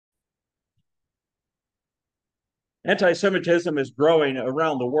Anti-Semitism is growing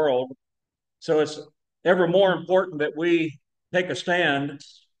around the world, so it's ever more important that we take a stand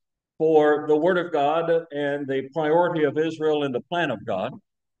for the Word of God and the priority of Israel and the plan of God.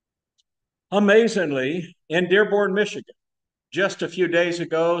 Amazingly, in Dearborn, Michigan, just a few days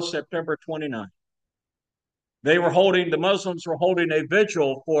ago, September 29th, the Muslims were holding a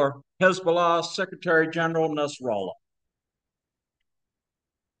vigil for Hezbollah Secretary General Nasrallah.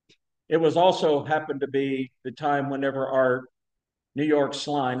 It was also happened to be the time whenever our New York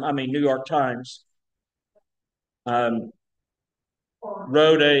Times, um,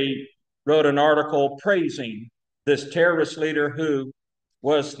 wrote an article praising this terrorist leader who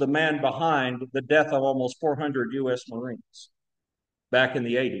was the man behind the death of almost 400 U.S. Marines back in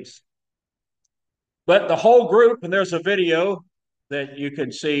the 80s. But the whole group, and there's a video that you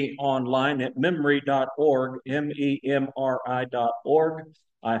can see online at memri.org, MEMRI.org.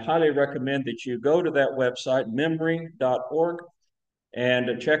 I highly recommend that you go to that website, memri.org,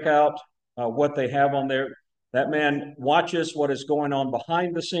 and check out what they have on there. That man watches what is going on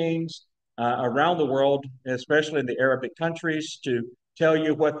behind the scenes around the world, especially in the Arabic countries, to tell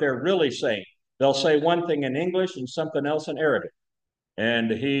you what they're really saying. They'll say one thing in English and something else in Arabic.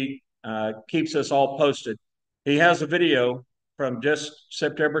 And he keeps us all posted. He has a video from just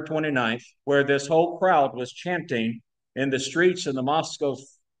September 29th where this whole crowd was chanting in the streets in the mosque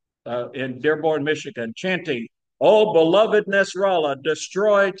in Dearborn, Michigan, chanting, "Oh, beloved Nasrallah,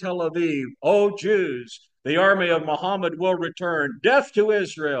 destroy Tel Aviv. Oh, Jews, the army of Muhammad will return. Death to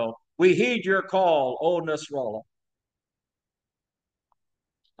Israel. We heed your call, oh, Nasrallah."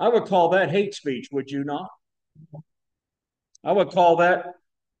 I would call that hate speech, would you not? I would call that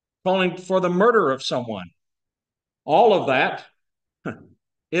calling for the murder of someone. All of that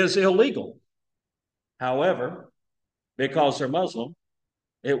is illegal. However, because they're Muslim,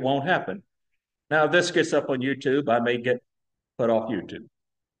 it won't happen. Now, if this gets up on YouTube, I may get put off YouTube.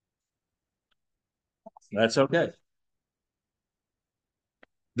 That's okay.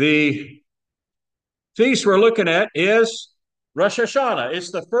 The feast we're looking at is Rosh Hashanah. It's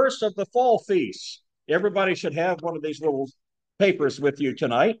the first of the fall feasts. Everybody should have one of these little papers with you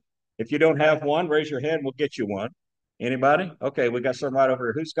tonight. If you don't have one, raise your hand. We'll get you one. Anybody? Okay, we got some right over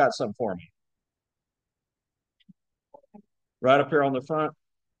here. Who's got some for me? Right up here on the front.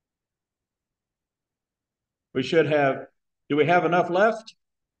 We should have, do we have enough left?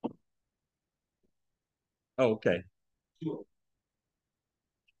 Oh, okay.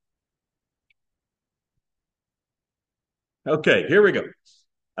 Okay, here we go.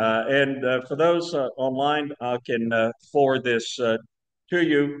 And for those online, I can forward this to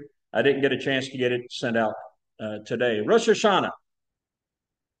you. I didn't get a chance to get it sent out today. Rosh Hashanah.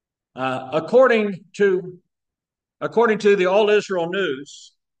 According to the All Israel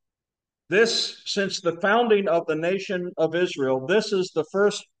News, since the founding of the nation of Israel, this is the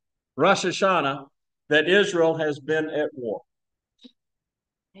first Rosh Hashanah that Israel has been at war.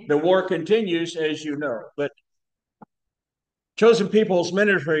 The war continues, as you know, but Chosen People's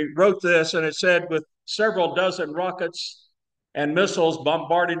Ministry wrote this, and it said, with several dozen rockets and missiles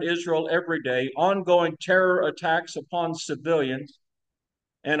bombarding Israel every day, ongoing terror attacks upon civilians,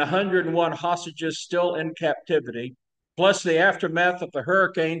 and 101 hostages still in captivity, plus the aftermath of the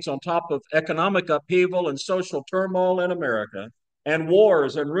hurricanes on top of economic upheaval and social turmoil in America, and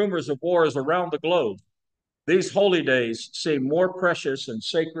wars and rumors of wars around the globe, these holy days seem more precious and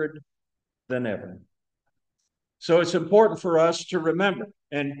sacred than ever. So it's important for us to remember,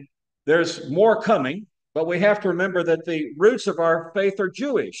 and there's more coming, but we have to remember that the roots of our faith are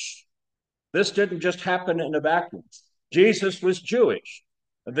Jewish. This didn't just happen in a vacuum. Jesus was Jewish.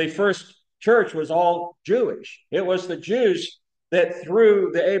 The first church was all Jewish. It was the Jews that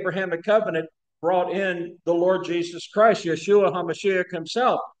through the Abrahamic covenant brought in the Lord Jesus Christ, Yeshua HaMashiach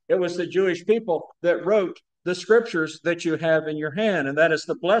himself. It was the Jewish people that wrote the scriptures that you have in your hand, and that is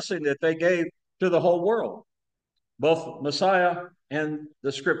the blessing that they gave to the whole world. Both Messiah and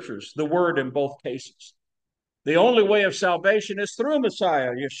the scriptures, the word in both cases. The only way of salvation is through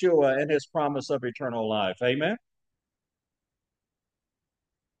Messiah, Yeshua, and his promise of eternal life. Amen?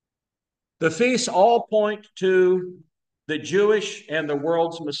 The feasts all point to the Jewish and the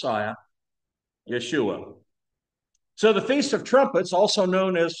world's Messiah, Yeshua. So the Feast of Trumpets, also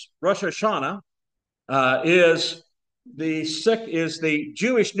known as Rosh Hashanah, is the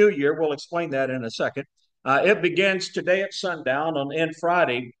Jewish New Year. We'll explain that in a second. It begins today at sundown and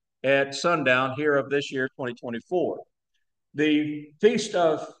Friday at sundown here of this year, 2024. The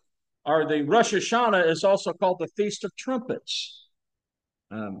Rosh Hashanah is also called the Feast of Trumpets.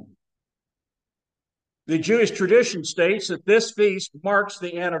 The Jewish tradition states that this feast marks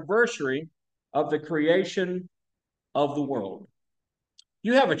the anniversary of the creation of the world.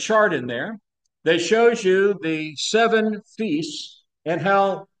 You have a chart in there that shows you the 7 feasts and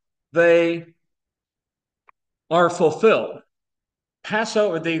how they are fulfilled.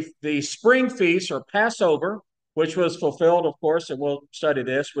 Passover, the spring feast or Passover, which was fulfilled, of course, and we'll study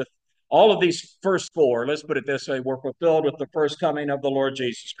this with all of these first 4. Let's put it this way: were fulfilled with the first coming of the Lord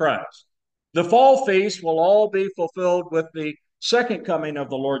Jesus Christ. The fall feast will all be fulfilled with the second coming of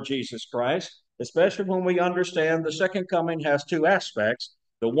the Lord Jesus Christ, especially when we understand the second coming has 2 aspects.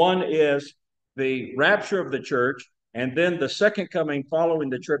 The one is the rapture of the church, and then the second coming following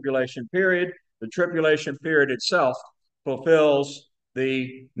the tribulation period. The tribulation period itself fulfills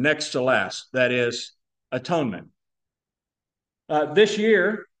the next to last, that is, atonement. This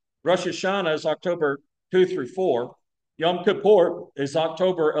year, Rosh HaShana is October 2 through 4. Yom Kippur is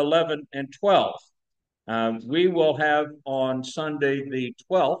October 11 and 12. We will have on Sunday the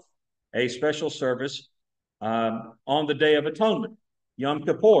 12th a special service on the Day of Atonement, Yom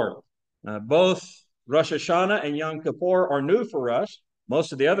Kippur. Both Rosh Hashanah and Yom Kippur are new for us.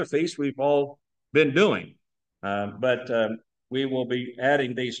 Most of the other feasts we've all been doing, but we will be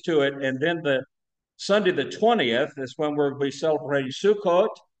adding these to it. And then the Sunday the 20th is when we'll be celebrating Sukkot,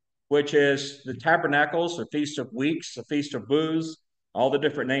 which is the Tabernacles, the Feast of Weeks, the Feast of Booths, all the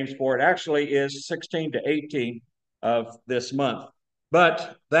different names for it. Actually is 16 to 18 of this month.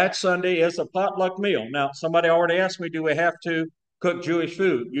 But that Sunday is a potluck meal. Now, somebody already asked me, do we have to cook Jewish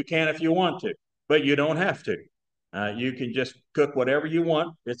food? You can if you want to, but you don't have to. You can just cook whatever you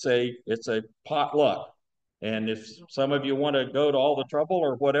want. It's a potluck. And if some of you want to go to all the trouble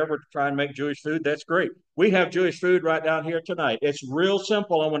or whatever to try and make Jewish food, that's great. We have Jewish food right down here tonight. It's real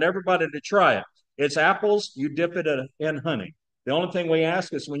simple. I want everybody to try it. It's apples. You dip it in honey. The only thing we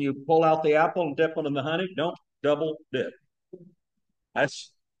ask is when you pull out the apple and dip it in the honey, don't double dip.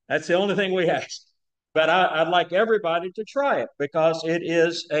 That's the only thing we ask. But I'd like everybody to try it because it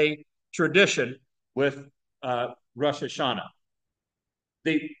is a tradition with Rosh Hashanah.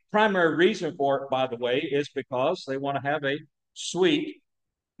 The primary reason for it, by the way, is because they want to have a sweet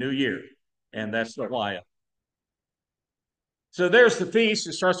New Year, and that's the why. So there's the feast.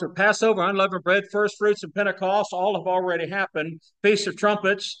 It starts with Passover, unleavened bread, first fruits, and Pentecost. All have already happened. Feast of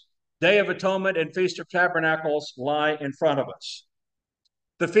Trumpets, Day of Atonement, and Feast of Tabernacles lie in front of us.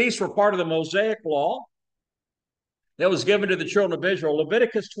 The feasts were part of the Mosaic law that was given to the children of Israel.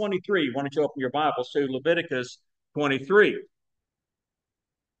 Leviticus 23. Why don't you open your Bibles to Leviticus 23.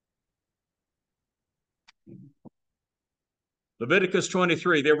 Leviticus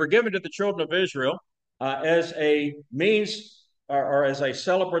 23. They were given to the children of Israel as a means or as a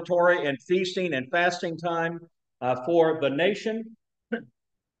celebratory and feasting and fasting time for the nation.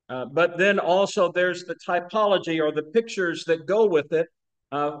 But then also there's the typology or the pictures that go with it,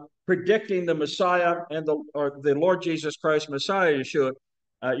 predicting the Messiah and the Lord Jesus Christ, Messiah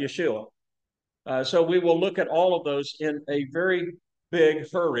Yeshua. So we will look at all of those in a very big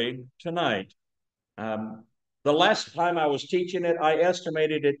hurry tonight. The last time I was teaching it, I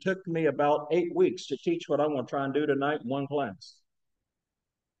estimated it took me about 8 weeks to teach what I'm going to try and do tonight in one class.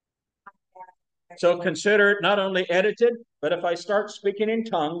 So consider it not only edited, but if I start speaking in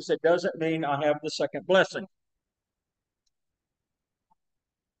tongues, it doesn't mean I have the second blessing.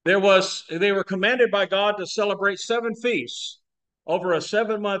 They were commanded by God to celebrate 7 feasts over a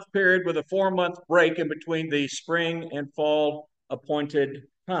 7-month period with a 4-month break in between the spring and fall appointed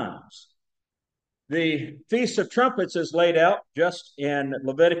times. The Feast of Trumpets is laid out just in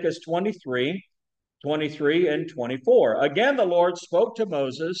Leviticus 23, 23, and 24. Again, the Lord spoke to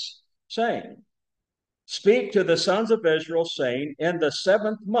Moses, saying, "Speak to the sons of Israel, saying, in the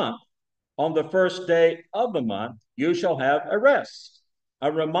 7th month, on the first day of the month, you shall have a rest,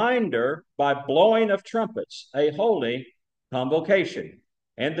 a reminder by blowing of trumpets, a holy convocation."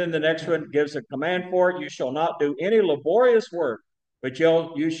 And then the next one gives a command for it. You shall not do any laborious work, but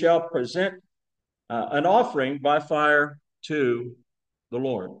you shall present an offering by fire to the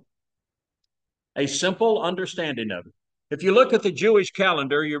Lord. A simple understanding of it. If you look at the Jewish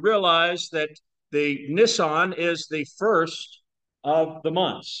calendar, you realize that the Nisan is the first of the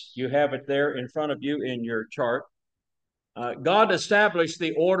months. You have it there in front of you in your chart. God established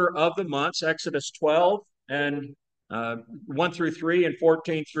the order of the months, Exodus 12 and 1 through 3 and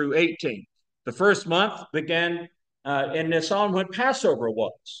 14 through 18. The first month began in Nisan when Passover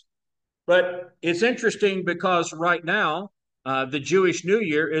was. But it's interesting because right now, the Jewish New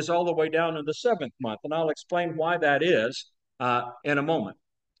Year is all the way down in the 7th month, and I'll explain why that is in a moment.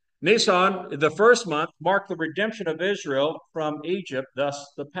 Nisan, the first month, marked the redemption of Israel from Egypt,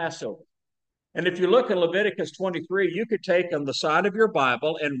 thus the Passover. And if you look at Leviticus 23, you could take on the side of your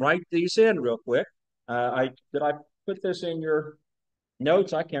Bible and write these in real quick. Did I put this in your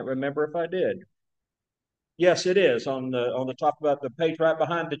notes? I can't remember if I did. Yes, it is on the top of the page right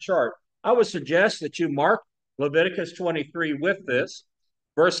behind the chart. I would suggest that you mark Leviticus 23 with this.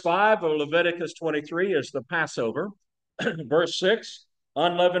 Verse 5 of Leviticus 23 is the Passover. Verse 6,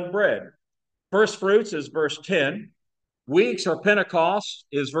 unleavened bread. First fruits is verse 10. Weeks or Pentecost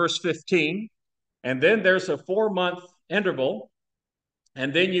is verse 15. And then there's a 4-month interval.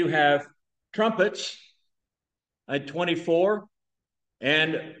 And then you have trumpets at 24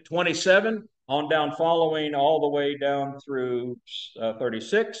 and 27 on down, following all the way down through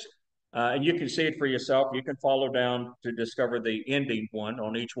 36. And you can see it for yourself. You can follow down to discover the ending one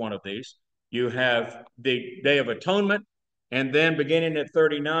on each one of these. You have the Day of Atonement, and then beginning at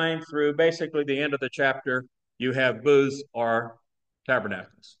 39 through basically the end of the chapter, you have booths or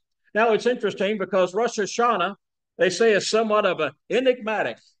tabernacles. Now, it's interesting because Rosh Hashanah, they say, is somewhat of an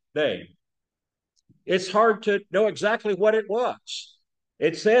enigmatic day. It's hard to know exactly what it was.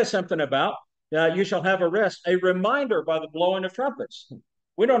 It says something about you shall have a rest, a reminder by the blowing of trumpets.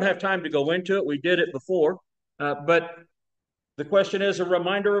 We don't have time to go into it. We did it before. But the question is, a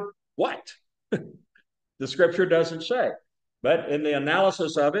reminder of what? The scripture doesn't say. But in the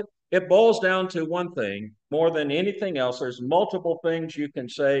analysis of it, it boils down to one thing more than anything else. There's multiple things you can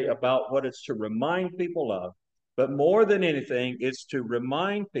say about what it's to remind people of. But more than anything, it's to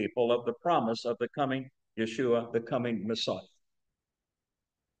remind people of the promise of the coming Yeshua, the coming Messiah.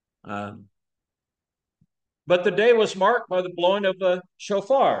 But the day was marked by the blowing of the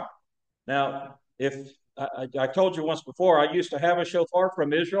shofar. Now, if I told you once before, I used to have a shofar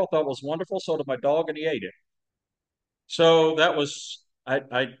from Israel, thought it was wonderful, so did my dog, and he ate it. So that was,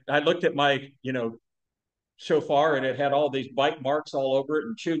 I looked at my, shofar, and it had all these bite marks all over it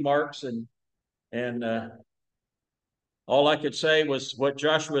and chew marks, and all I could say was what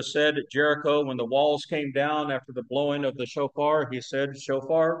Joshua said at Jericho when the walls came down after the blowing of the shofar. He said,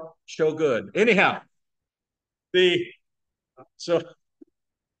 "Shofar, show good." Anyhow, the so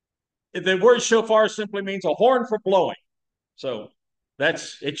the word shofar simply means a horn for blowing. So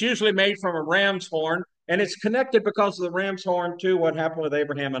it's usually made from a ram's horn, and it's connected because of the ram's horn to what happened with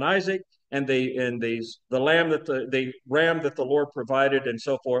Abraham and Isaac, and the lamb that the ram that the Lord provided, and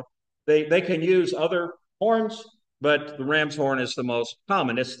so forth. They can use other horns, but the ram's horn is the most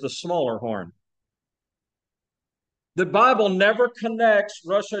common. It's the smaller horn. The Bible never connects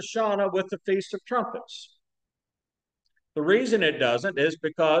Rosh Hashanah with the Feast of Trumpets. The reason it doesn't is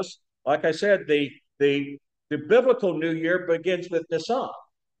because, like I said, the biblical New Year begins with Nisan.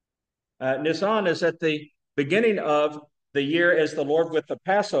 Nisan is at the beginning of the year as the Lord with the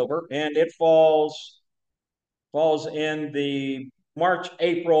Passover, and it falls in the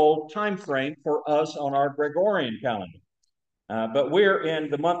March-April timeframe for us on our Gregorian calendar. But we're in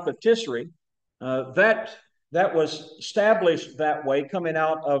the month of Tisri. That was established that way coming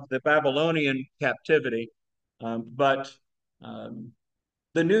out of the Babylonian captivity. But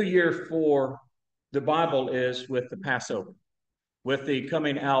the new year for the Bible is with the Passover, with the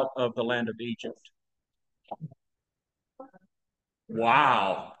coming out of the land of Egypt.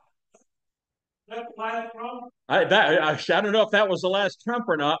 Wow. I don't know if that was the last Trump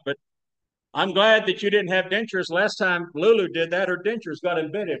or not, but I'm glad that you didn't have dentures. Last time Lulu did that, her dentures got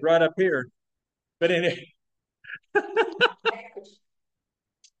invented right up here. But anyway,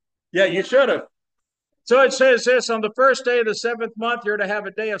 yeah, you should have. So it says this: on the first day of the 7th month, you're to have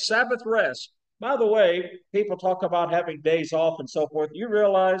a day of Sabbath rest. By the way, people talk about having days off and so forth. You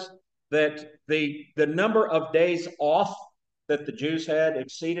realize that the number of days off that the Jews had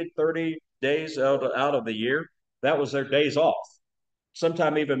exceeded 30 days out of the year. That was their days off,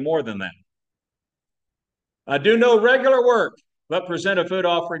 sometime even more than that. Do no regular work, but present a food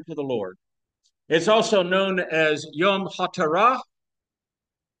offering to the Lord. It's also known as Yom HaTorah,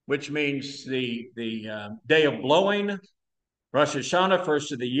 which means the day of blowing, Rosh Hashanah,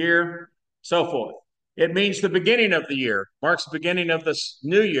 first of the year, so forth. It means the beginning of the year, marks the beginning of this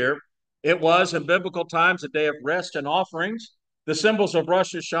new year. It was, in biblical times, a day of rest and offerings. The symbols of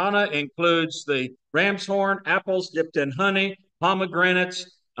Rosh Hashanah includes the ram's horn, apples dipped in honey,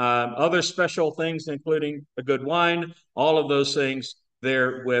 pomegranates, other special things, including a good wine, all of those things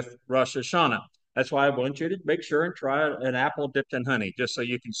there with Rosh Hashanah. That's why I want you to make sure and try an apple dipped in honey, just so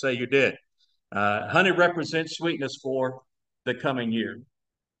you can say you did. Honey represents sweetness for the coming year.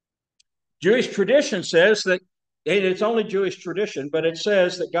 Jewish tradition says that, and it's only Jewish tradition, but it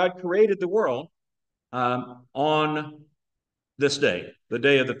says that God created the world on this day, the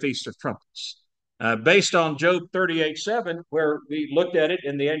day of the Feast of Trumpets. Based on Job 38:7, where we looked at it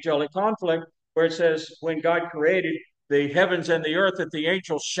in the angelic conflict, where it says, when God created the heavens and the earth, that the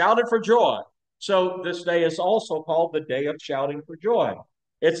angels shouted for joy. So this day is also called the day of shouting for joy.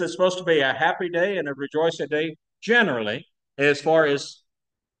 It's supposed to be a happy day and a rejoicing day generally, as far as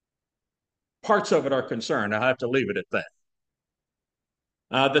parts of it are concerned. I have to leave it at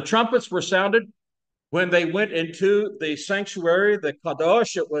that. The trumpets were sounded when they went into the sanctuary, the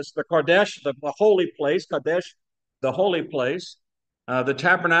Kadosh. It was the Kadesh, the holy place, Kadesh, the holy place. The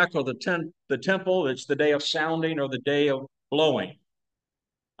tabernacle, the temple. It's the day of sounding or the day of blowing.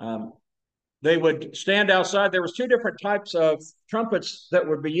 They would stand outside. There was two different types of trumpets that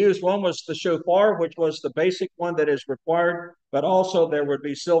would be used. One was the shofar, which was the basic one that is required, but also there would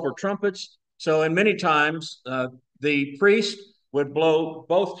be silver trumpets. So in many times, the priest would blow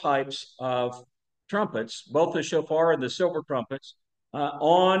both types of trumpets, both the shofar and the silver trumpets,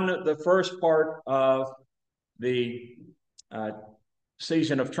 on the first part of the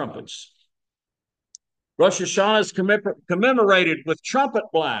season of trumpets. Rosh Hashanah is commemorated with trumpet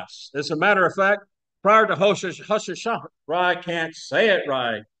blasts. As a matter of fact, prior to HaShana, I can't say it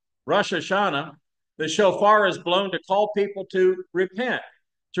right, Rosh Hashanah, the shofar is blown to call people to repent,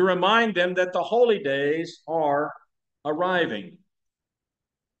 to remind them that the holy days are arriving.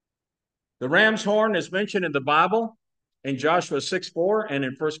 The ram's horn is mentioned in the Bible in Joshua 6:4 and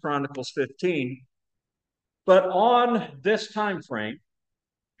in 1 Chronicles 15. But on this time frame,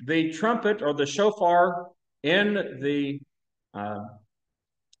 the trumpet or the shofar in the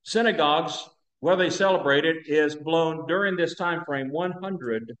synagogues where they celebrate it is blown during this time frame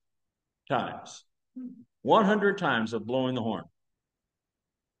 100 times. 100 times of blowing the horn.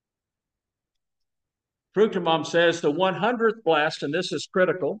 Fruchtenbaum says the 100th blast, and this is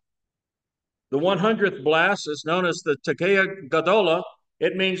critical, the 100th blast is known as the Tekiah Gadola.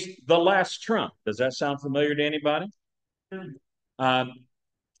 It means the last trump. Does that sound familiar to anybody?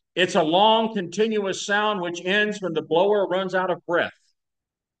 It's a long, continuous sound which ends when the blower runs out of breath.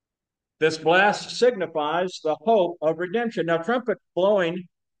 This blast signifies the hope of redemption. Now, trumpet blowing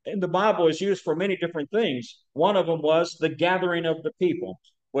in the Bible is used for many different things. One of them was the gathering of the people,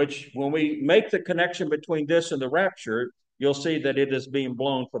 which when we make the connection between this and the rapture, you'll see that it is being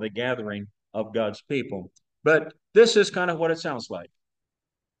blown for the gathering of God's people. But this is kind of what it sounds like.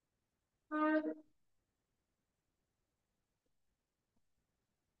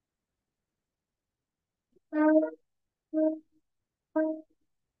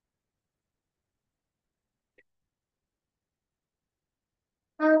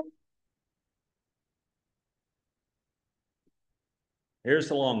 Here's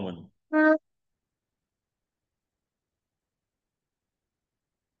the long one.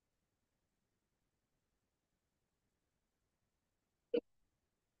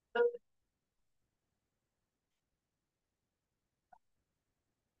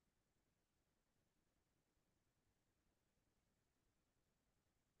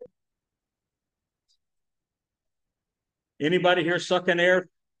 Anybody here sucking air?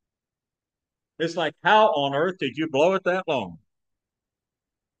 It's like, how on earth did you blow it that long?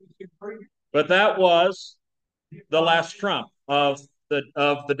 But that was the last trump of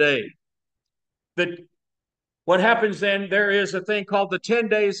the day. What happens then? There is a thing called the 10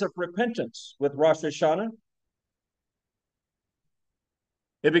 days of repentance with Rosh Hashanah.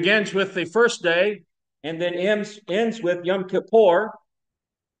 It begins with the first day and then ends with Yom Kippur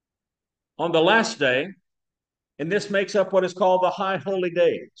on the last day. And this makes up what is called the High Holy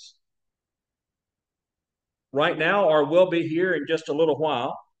Days. Right now, or will be here in just a little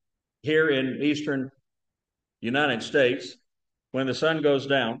while, here in eastern United States, when the sun goes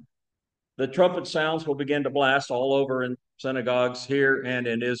down, the trumpet sounds will begin to blast all over in synagogues here and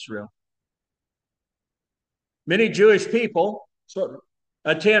in Israel. Many Jewish people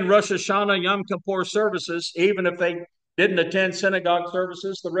attend Rosh Hashanah Yom Kippur services, even if they didn't attend synagogue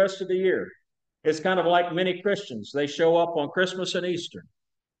services the rest of the year. It's kind of like many Christians. They show up on Christmas and Easter.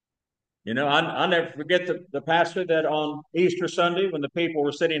 You know, I never forget the pastor that on Easter Sunday, when the people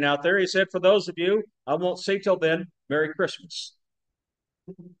were sitting out there, he said, for those of you I won't see till then, Merry Christmas.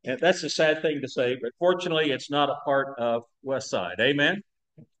 And that's a sad thing to say, but fortunately, it's not a part of West Side. Amen.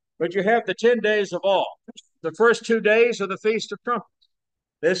 But you have the 10 days of awe. The first 2 days are the Feast of Trumpets.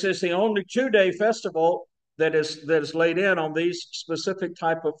 This is the only 2-day festival that is laid in on these specific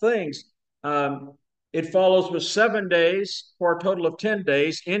type of things. It follows with 7 days for a total of 10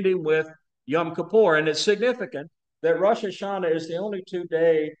 days, ending with Yom Kippur. And it's significant that Rosh Hashanah is the only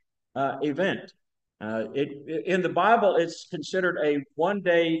 2-day event. In the Bible, it's considered a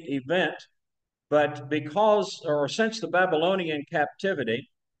 1-day event, but because or since the Babylonian captivity,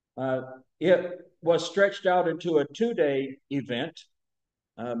 it was stretched out into a 2-day event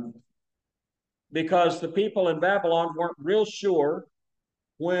because the people in Babylon weren't real sure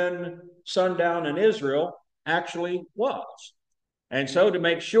when sundown in Israel actually was. And so to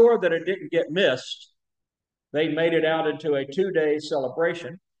make sure that it didn't get missed, they made it out into a 2-day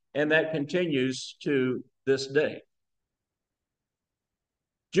celebration, and that continues to this day.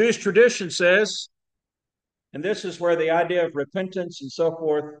 Jewish tradition says, and this is where the idea of repentance and so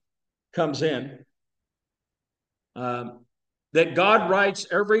forth comes in, that God writes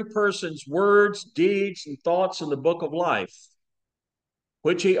every person's words, deeds, and thoughts in the book of life,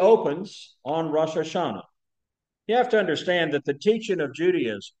 which he opens on Rosh HaShana. You have to understand that the teaching of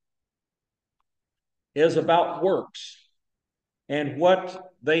Judaism is about works, and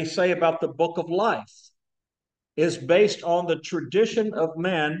what they say about the book of life is based on the tradition of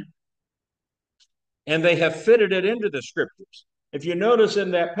man, and they have fitted it into the scriptures. If you notice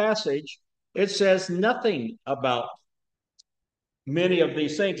in that passage, it says nothing about many of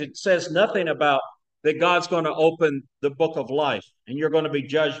these things. It says nothing about that God's going to open the book of life and you're going to be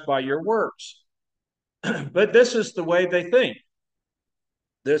judged by your works. But this is the way they think.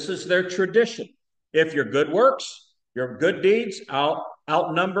 This is their tradition. If your good works, your good deeds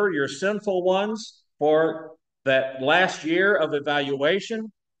outnumber your sinful ones for that last year of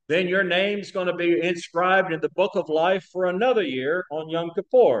evaluation, then your name's going to be inscribed in the book of life for another year on Yom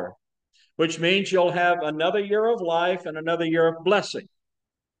Kippur, which means you'll have another year of life and another year of blessing.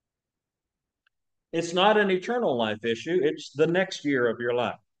 It's not an eternal life issue. It's the next year of your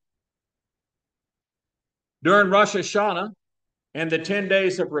life. During Rosh Hashanah and the 10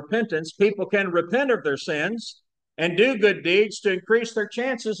 days of repentance, people can repent of their sins and do good deeds to increase their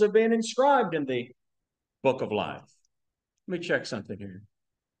chances of being inscribed in the book of life. Let me check something here.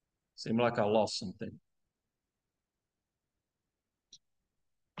 Seemed like I lost something.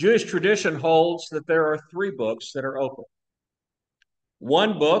 Jewish tradition holds that there are 3 books that are open.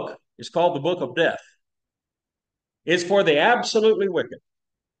 One book is called the Book of Death. It's for the absolutely wicked.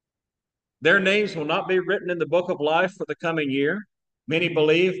 Their names will not be written in the book of life for the coming year. Many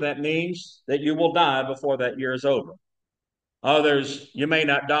believe that means that you will die before that year is over. Others, you may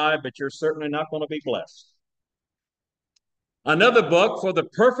not die, but you're certainly not going to be blessed. Another book for the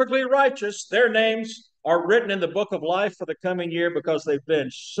perfectly righteous, their names are written in the book of life for the coming year because they've been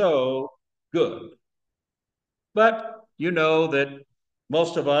so good. But you know that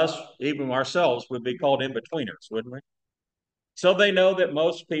most of us, even ourselves, would be called in-betweeners, wouldn't we? So they know that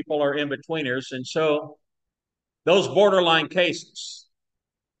most people are in-betweeners, and so those borderline cases.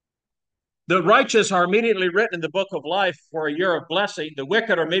 The righteous are immediately written in the book of life for a year of blessing. The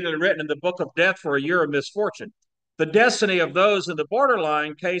wicked are immediately written in the book of death for a year of misfortune. The destiny of those in the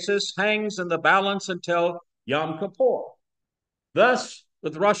borderline cases hangs in the balance until Yom Kippur. Thus,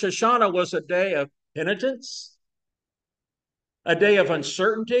 with Rosh Hashanah was a day of penitence, a day of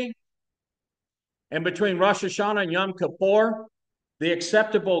uncertainty, and between Rosh Hashanah and Yom Kippur, the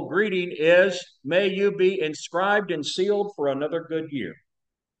acceptable greeting is, may you be inscribed and sealed for another good year.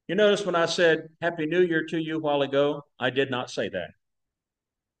 You notice when I said Happy New Year to you a while ago, I did not say that.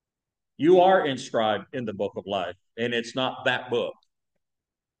 You are inscribed in the book of life, and it's not that book.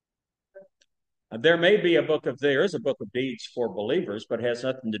 There is a book of deeds for believers, but it has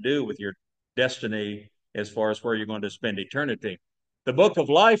nothing to do with your destiny as far as where you're going to spend eternity. The book of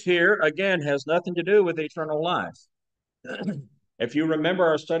life here, again, has nothing to do with eternal life. If you remember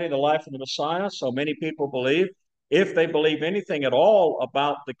our study of the life of the Messiah, so many people believe, if they believe anything at all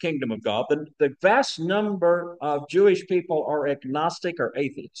about the kingdom of God, the vast number of Jewish people are agnostic or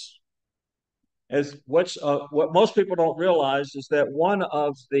atheists. What most people don't realize is that one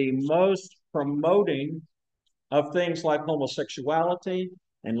of the most promoting of things like homosexuality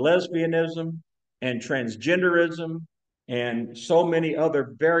and lesbianism and transgenderism and so many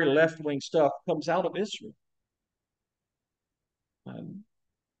other very left-wing stuff comes out of Israel.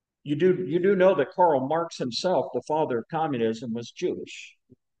 You do know that Karl Marx himself, the father of communism, was Jewish.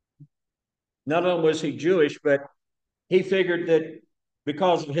 Not only was he Jewish, but he figured that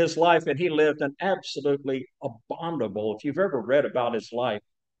because of his life, and he lived an absolutely abominable, if you've ever read about his life,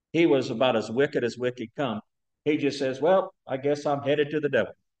 he was about as wicked come. He just says, well, I guess I'm headed to the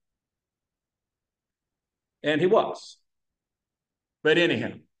devil. And he was. But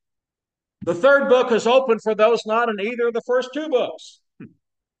anyhow, the 3rd book is open for those not in either of the first 2 books.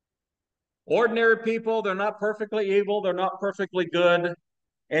 Ordinary people, they're not perfectly evil, they're not perfectly good.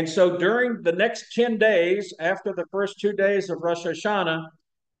 And so during the next 10 days, after the first 2 days of Rosh Hashanah,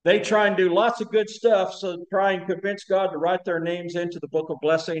 they try and do lots of good stuff, so try and convince God to write their names into the book of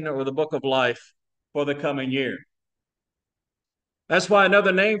blessing or the book of life for the coming year. That's why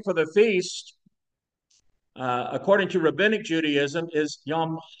another name for the feast, according to Rabbinic Judaism, is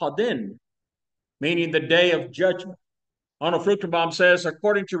Yom Hadin, meaning the day of judgment. Arnold Fruchtenbaum says,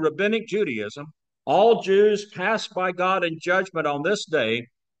 according to rabbinic Judaism, all Jews pass by God in judgment on this day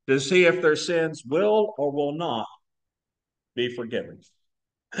to see if their sins will or will not be forgiven.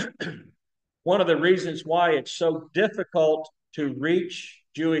 One of the reasons why it's so difficult to reach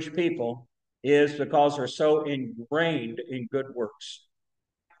Jewish people is because they're so ingrained in good works.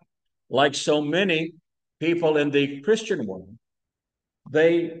 Like so many people in the Christian world,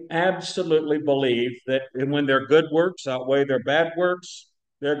 they absolutely believe that when their good works outweigh their bad works,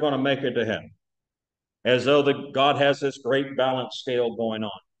 they're going to make it to heaven, as though God has this great balance scale going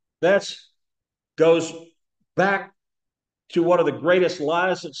on. That goes back to one of the greatest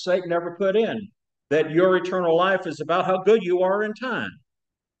lies that Satan ever put in, that your eternal life is about how good you are in time.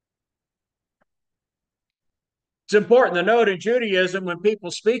 It's important to note in Judaism, when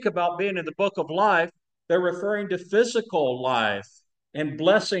people speak about being in the book of life, they're referring to physical life and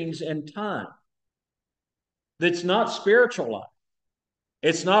blessings in time. It's not spiritual life.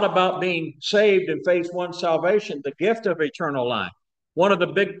 It's not about being saved in phase one salvation, the gift of eternal life. One of the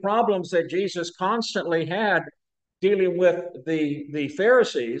big problems that Jesus constantly had dealing with the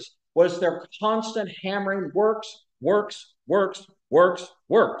Pharisees was their constant hammering works, works, works, works,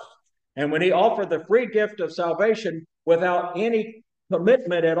 works. And when he offered the free gift of salvation without any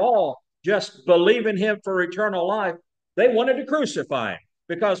commitment at all, just believing him for eternal life, they wanted to crucify him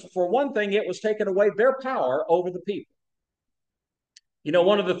because, for one thing, it was taking away their power over the people. You know,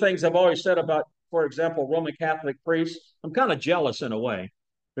 one of the things I've always said about, for example, Roman Catholic priests, I'm kind of jealous in a way,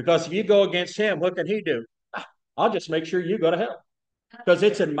 because if you go against him, what can he do? I'll just make sure you go to hell because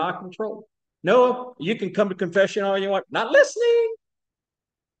it's in my control. No, you can come to confession all you want. Not listening.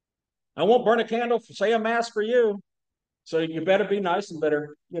 I won't burn a candle, say a mass for you. So you better be nice and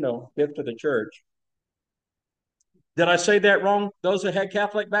better, give to the church. Did I say that wrong? Those that had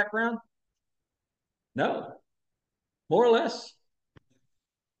Catholic background? No, more or less.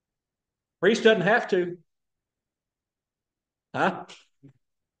 Priest doesn't have to. Huh?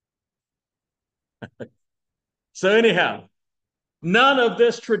 So anyhow, none of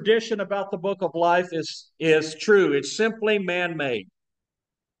this tradition about the book of life is true. It's simply man-made.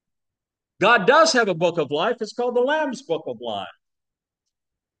 God does have a book of life. It's called the Lamb's Book of Life.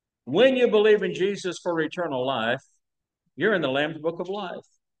 When you believe in Jesus for eternal life, you're in the Lamb's Book of Life.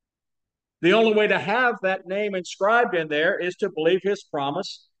 The only way to have that name inscribed in there is to believe his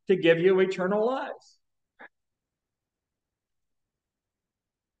promise to give you eternal life.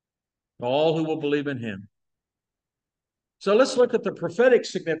 All who will believe in him. So let's look at the prophetic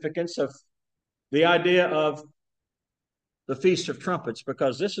significance of the idea of the Feast of Trumpets,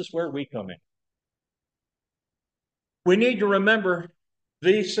 because this is where we come in. We need to remember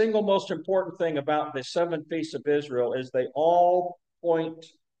the single most important thing about the 7 feasts of Israel is they all point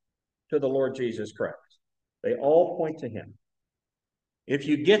to the Lord Jesus Christ. They all point to him. If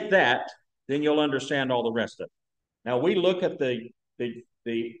you get that, then you'll understand all the rest of it. Now, we look at the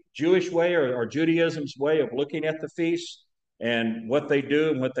Jewish way or Judaism's way of looking at the feasts and what they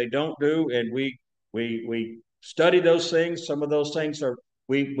do and what they don't do, and we study those things. Some of those things are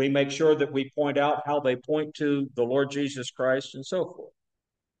we make sure that we point out how they point to the Lord Jesus Christ and so forth.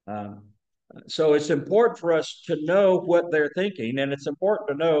 So it's important for us to know what they're thinking, and it's important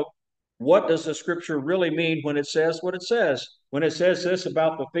to know what does the scripture really mean when it says what it says. When it says this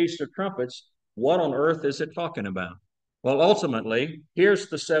about the Feast of Trumpets, what on earth is it talking about? Well, ultimately, here's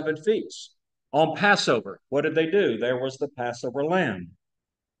the 7 feasts. On Passover, what did they do? There was the Passover lamb.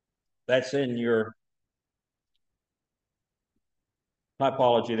 That's in your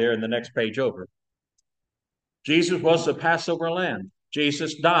typology there in the next page over. Jesus was the Passover lamb.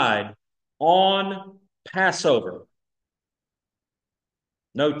 Jesus died on Passover.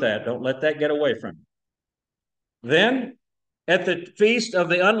 Note that. Don't let that get away from you. Then, at the feast of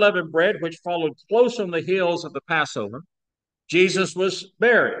the unleavened bread, which followed close on the heels of the Passover, Jesus was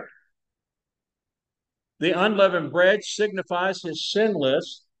buried. The unleavened bread signifies his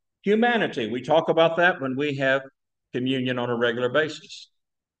sinless humanity. We talk about that when we have communion on a regular basis.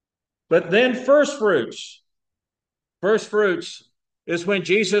 But then first fruits. First fruits is when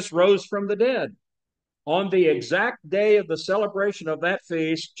Jesus rose from the dead. On the exact day of the celebration of that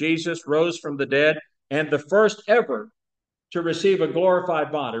feast, Jesus rose from the dead, and the first ever to receive a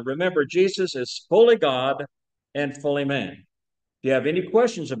glorified body. Remember, Jesus is fully God and fully man. If you have any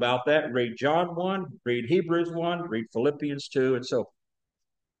questions about that, read John 1, read Hebrews 1, read Philippians 2, and so forth.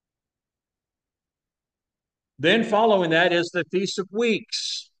 Then following that is the Feast of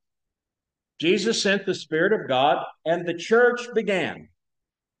Weeks. Jesus sent the Spirit of God, and the church began.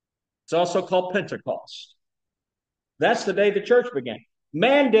 It's also called Pentecost. That's the day the church began.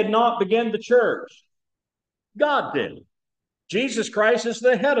 Man did not begin the church. God did. Jesus Christ is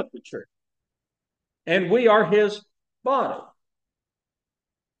the head of the church, and we are his body.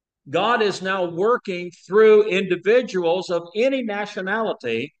 God is now working through individuals of any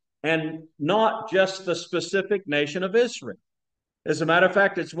nationality and not just the specific nation of Israel. As a matter of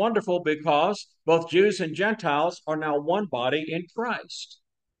fact, it's wonderful because both Jews and Gentiles are now one body in Christ.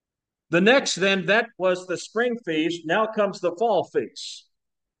 The next, then, that was the spring feast. Now comes the fall feast.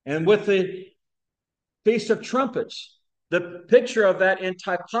 And with the Feast of Trumpets, the picture of that in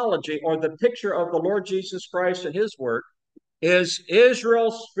typology, or the picture of the Lord Jesus Christ and his work, is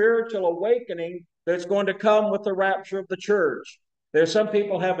Israel's spiritual awakening that's going to come with the rapture of the church. There's some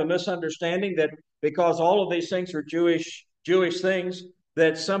people have a misunderstanding that because all of these things are Jewish things,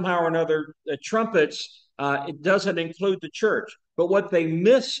 that somehow or another the trumpets it doesn't include the church. But what they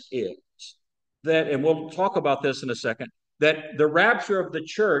miss is that, and we'll talk about this in a second, that the rapture of the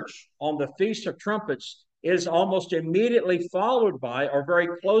church on the Feast of Trumpets is almost immediately followed by, or very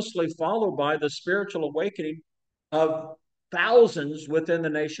closely followed by, the spiritual awakening of thousands within the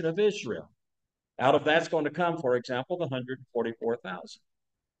nation of Israel. Out of that's going to come, for example, the 144,000.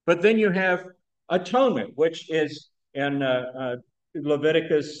 But then you have atonement, which is in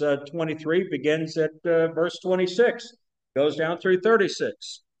Leviticus 23, begins at verse 26, goes down through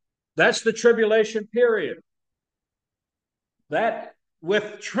 36. That's the tribulation period. That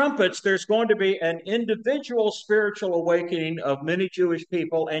with trumpets, there's going to be an individual spiritual awakening of many Jewish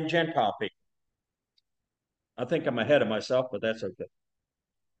people and Gentile people. I think I'm ahead of myself, but that's okay.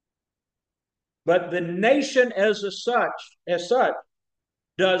 But the nation as such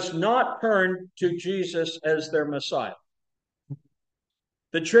does not turn to Jesus as their Messiah.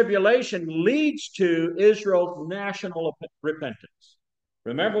 The tribulation leads to Israel's national repentance.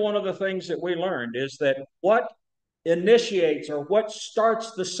 Remember, one of the things that we learned is that what initiates or what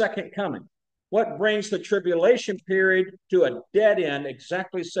starts the second coming, what brings the tribulation period to a dead end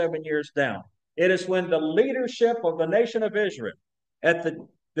exactly 7 years down. It is when the leadership of the nation of Israel,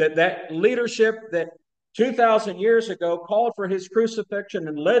 that leadership that 2,000 years ago called for his crucifixion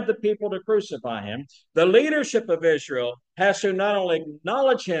and led the people to crucify him, the leadership of Israel has to not only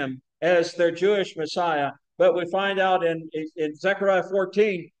acknowledge him as their Jewish Messiah, but we find out in Zechariah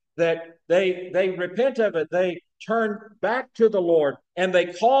 14 that they repent of it. They turn back to the Lord and they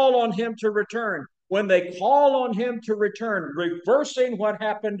call on him to return. When they call on him to return, reversing what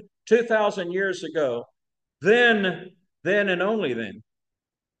happened 2,000 years ago, then and only then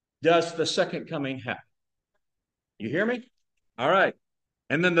does the second coming happen. You hear me? All right.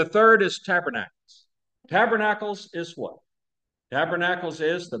 And then the third is tabernacles. Tabernacles is what? Tabernacles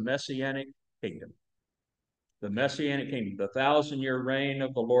is the Messianic kingdom. The Messianic kingdom, the 1,000-year reign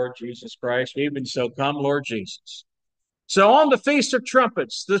of the Lord Jesus Christ. Even so, come, Lord Jesus. So on the Feast of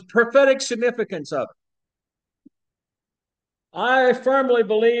Trumpets, the prophetic significance of it. I firmly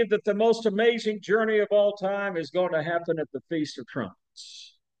believe that the most amazing journey of all time is going to happen at the Feast of Trumpets.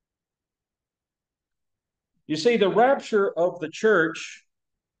 You see, the rapture of the church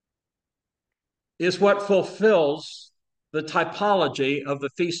is what fulfills the typology of the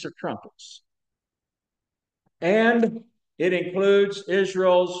Feast of Trumpets. And it includes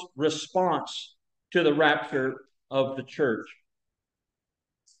Israel's response to the rapture of the church.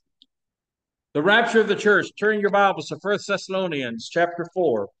 The rapture of the church. Turn your Bibles to 1 Thessalonians chapter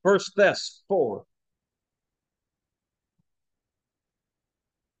 4. 1 Thess 4.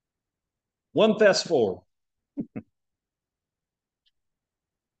 1 Thess 4.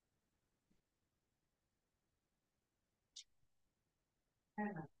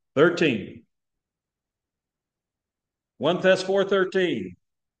 $13. 1 Thess 4:13.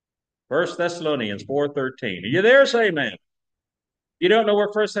 1 Thessalonians 4:13. Are you there? Say amen. You don't know where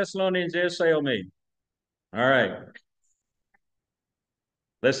 1 Thessalonians is? Say oh me. All right.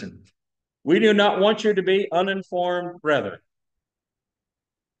 Listen. We do not want you to be uninformed brethren.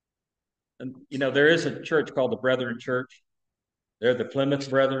 And, you know, there is a church called the Brethren Church. They're the Plymouth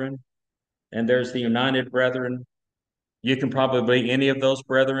Brethren, and there's the United Brethren. You can probably be any of those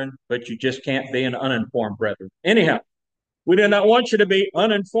brethren, but you just can't be an uninformed brethren. Anyhow, we do not want you to be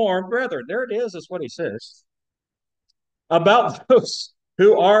uninformed brethren. There it is. That's what he says. About those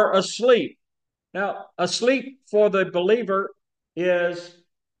who are asleep. Now, asleep for the believer is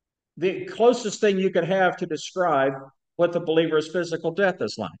the closest thing you could have to describe what the believer's physical death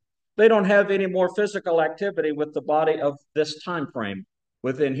is like. They don't have any more physical activity with the body of this time frame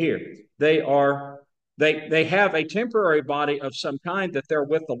within here. They have a temporary body of some kind that they're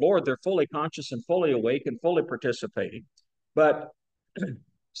with the Lord. They're fully conscious and fully awake and fully participating. But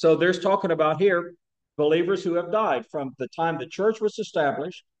so there's talking about here believers who have died from the time the church was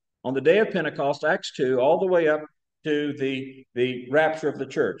established on the day of Pentecost, Acts 2, all the way up to the rapture of the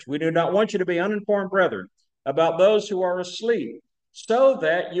church. We do not want you to be uninformed, brethren, about those who are asleep, so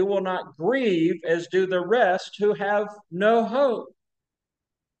that you will not grieve as do the rest who have no hope.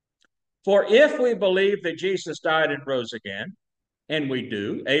 For if we believe that Jesus died and rose again, and we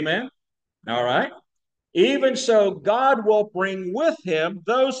do, amen, all right, even so God will bring with him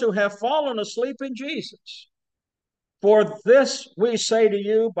those who have fallen asleep in Jesus. For this we say to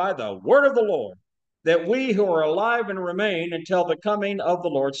you by the word of the Lord, that we who are alive and remain until the coming of the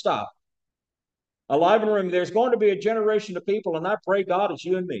Lord stop. Alive and remain. There's going to be a generation of people, and I pray God it's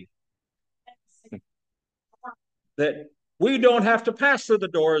you and me, that we don't have to pass through the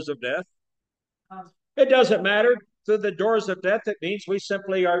doors of death. It doesn't matter. Through the doors of death, it means we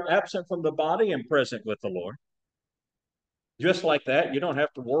simply are absent from the body and present with the Lord. Just like that, you don't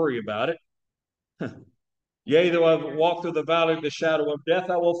have to worry about it. Yea, though I walk through the valley of the shadow of death,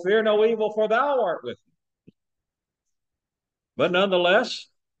 I will fear no evil, for thou art with me. But nonetheless,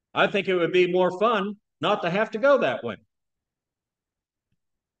 I think it would be more fun not to have to go that way.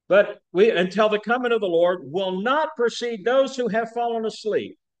 But we, until the coming of the Lord, will not precede those who have fallen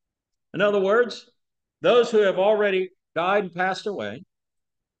asleep. In other words, those who have already died and passed away,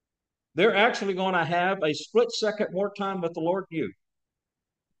 they're actually going to have a split second more time with the Lord than you.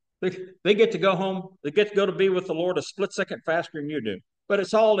 They get to go home. They get to go to be with the Lord a split second faster than you do. But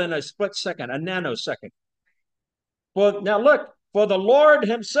it's all in a split second, a nanosecond. Well, now look, for the Lord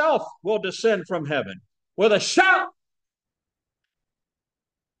himself will descend from heaven with a shout,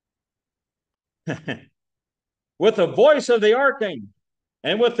 with the voice of the archangel,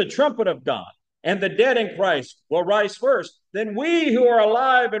 and with the trumpet of God. And the dead in Christ will rise first. Then we who are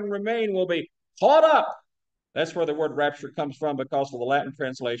alive and remain will be caught up. That's where the word rapture comes from because of the Latin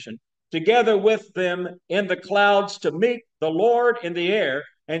translation. Together with them in the clouds to meet the Lord in the air.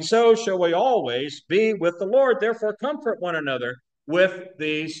 And so shall we always be with the Lord. Therefore, comfort one another with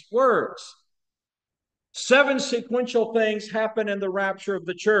these words. 7 sequential things happen in the rapture of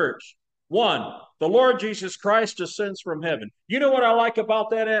the church. 1, the Lord Jesus Christ descends from heaven. You know what I like about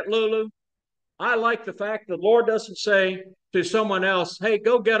that, Aunt Lulu? I like the fact the Lord doesn't say to someone else, hey,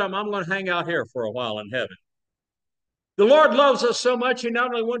 go get them. I'm going to hang out here for a while in heaven. The Lord loves us so much, he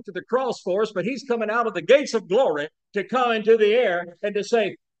not only went to the cross for us, but he's coming out of the gates of glory to come into the air and to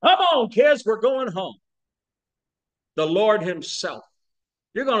say, come on, kids, we're going home. The Lord himself.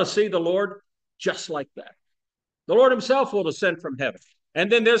 You're going to see the Lord just like that. The Lord himself will descend from heaven.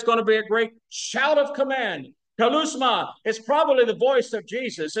 And then there's going to be a great shout of command. Kalusma. It's probably the voice of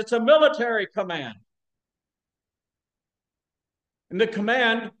Jesus. It's a military command. And the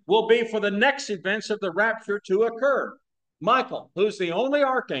command will be for the next events of the rapture to occur. Michael, who's the only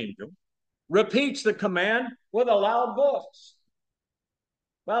archangel, repeats the command with a loud voice.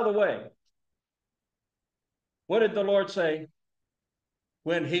 By the way, what did the Lord say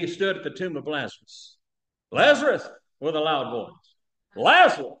when he stood at the tomb of Lazarus? Lazarus, with a loud voice.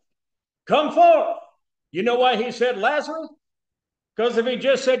 Lazarus, come forth. You know why he said Lazarus? Because if he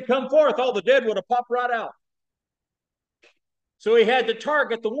just said come forth, all the dead would have popped right out. So he had to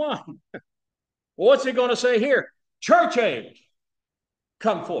target the one. Well, what's he going to say here? Church age,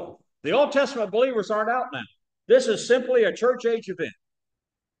 come forth. The Old Testament believers aren't out now. This is simply a church age event.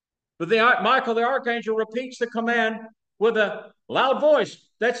 But Michael the archangel repeats the command with a loud voice.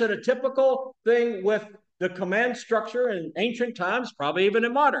 That's a typical thing with the command structure in ancient times, probably even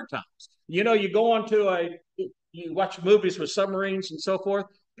in modern times. You know, you go you watch movies with submarines and so forth.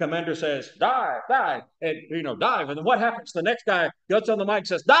 Commander says, dive, dive, and, dive. And then what happens? The next guy gets on the mic and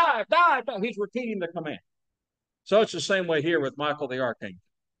says, dive, dive, dive. He's repeating the command. So it's the same way here with Michael the archangel.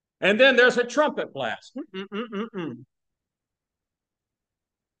 And then there's a trumpet blast.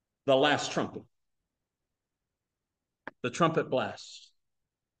 The last trumpet. The trumpet blast.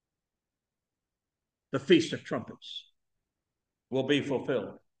 The Feast of Trumpets will be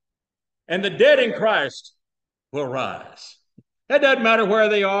fulfilled. And the dead in Christ will rise. It doesn't matter where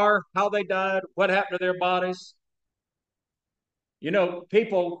they are, how they died, what happened to their bodies. You know,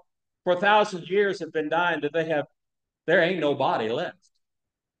 people for thousands of years have been dying that there ain't no body left.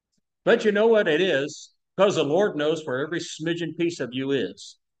 But you know what it is? Because the Lord knows where every smidgen piece of you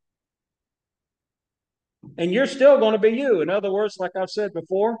is. And you're still going to be you. In other words, like I've said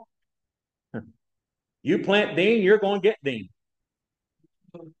before, you plant Dean, you're going to get Dean.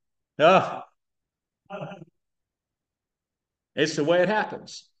 It's the way it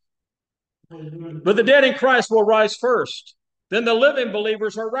happens. But the dead in Christ will rise first. Then the living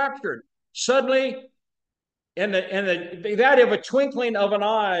believers are raptured. Suddenly, the idea of a twinkling of an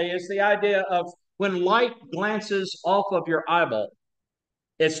eye is the idea of when light glances off of your eyeball.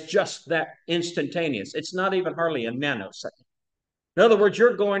 It's just that instantaneous. It's not even hardly a nanosecond. In other words,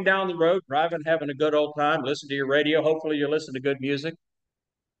 you're going down the road, driving, having a good old time, listen to your radio. Hopefully you listen to good music.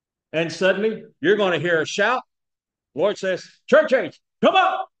 And suddenly you're going to hear a shout. The Lord says, church age, come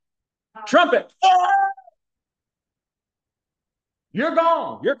up, trumpet. You're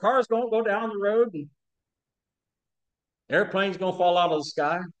gone. Your car's going to go down the road and airplane's going to fall out of the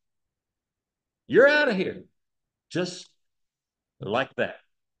sky. You're out of here. Just like that.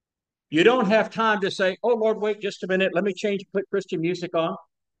 You don't have time to say, oh, Lord, wait just a minute. Let me change, put Christian music on.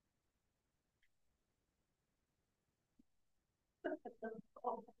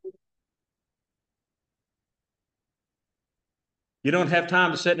 You don't have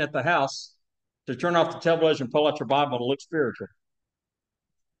time to sitting at the house to turn off the television, pull out your Bible, and look spiritual.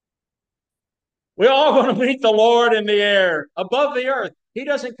 We're all going to meet the Lord in the air, above the earth. He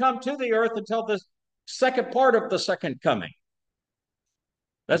doesn't come to the earth until the second part of the second coming.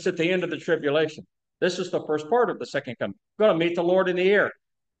 That's at the end of the tribulation. This is the first part of the second coming. We're going to meet the Lord in the air.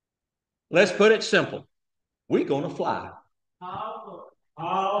 Let's put it simple. We're going to fly. I'll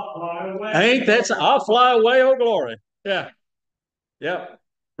fly away. Ain't that? I'll fly away, oh glory. Yeah. Yep.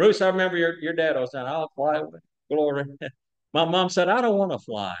 Bruce, I remember your dad was saying, I'll fly away, glory. My mom said, I don't want to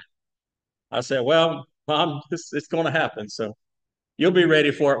fly. I said, well, Mom, it's going to happen. So you'll be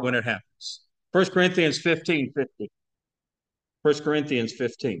ready for it when it happens. 1 Corinthians 15:50. 1 Corinthians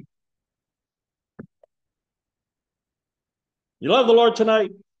 15. You love the Lord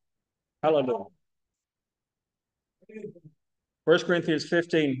tonight? Hallelujah. 1 Corinthians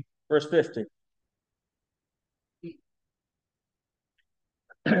 15, verse 50.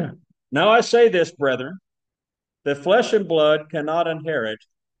 Now I say this, brethren, that flesh and blood cannot inherit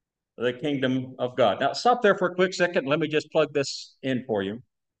the kingdom of God. Now stop there for a quick second. Let me just plug this in for you.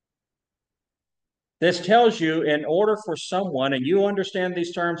 This tells you in order for someone, and you understand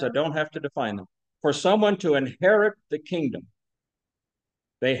these terms, I don't have to define them, for someone to inherit the kingdom,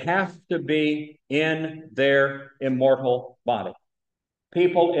 they have to be in their immortal body.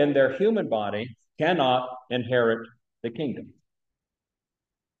 People in their human body cannot inherit the kingdom.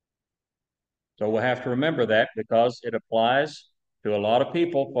 So we'll have to remember that because it applies to a lot of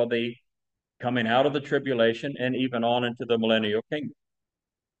people for the coming out of the tribulation and even on into the millennial kingdom.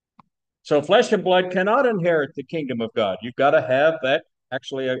 So flesh and blood cannot inherit the kingdom of God. You've got to have that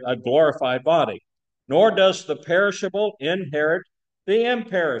actually a glorified body. Nor does the perishable inherit the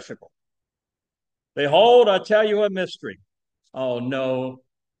imperishable. Behold, I tell you a mystery. Oh no.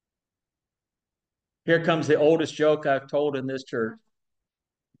 Here comes the oldest joke I've told in this church.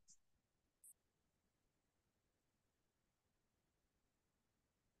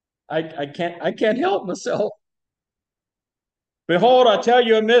 I can't help myself. Behold, I tell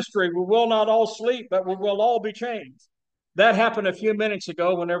you a mystery. We will not all sleep, but we will all be changed. That happened a few minutes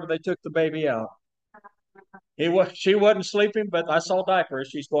ago whenever they took the baby out. She wasn't sleeping, but I saw diapers.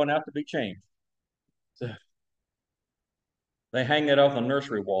 She's going out to be changed. They hang it off the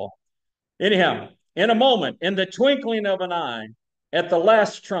nursery wall. Anyhow, in a moment, in the twinkling of an eye, at the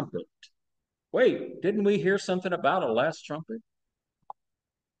last trumpet. Wait, didn't we hear something about a last trumpet?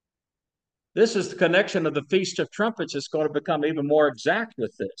 This is the connection of the Feast of Trumpets. It's going to become even more exact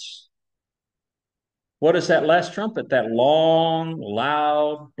with this. What is that last trumpet? That long,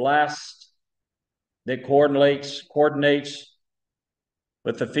 loud blast that coordinates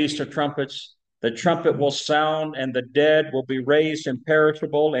with the Feast of Trumpets. The trumpet will sound, and the dead will be raised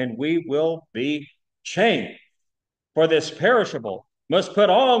imperishable, and we will be changed. For this perishable must put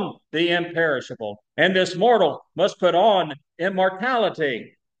on the imperishable, and this mortal must put on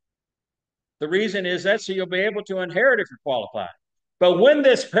immortality. The reason is that so you'll be able to inherit if you're qualified. But when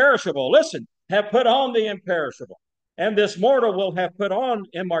this perishable, listen, have put on the imperishable, and this mortal will have put on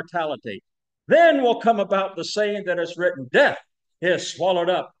immortality, then will come about the saying that is written, death is swallowed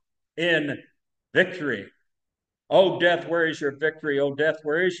up in victory. O death, where is your victory? O death,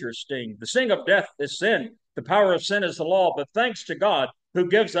 where is your sting? The sting of death is sin. The power of sin is the law. But thanks to God who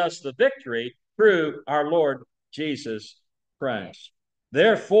gives us the victory through our Lord Jesus Christ.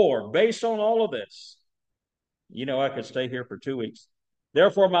 Therefore, based on all of this, I could stay here for 2 weeks.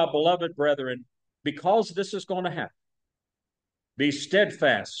 Therefore, my beloved brethren, because this is going to happen, be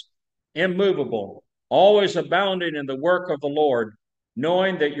steadfast, immovable, always abounding in the work of the Lord,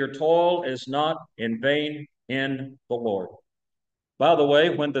 knowing that your toil is not in vain in the Lord. By the way,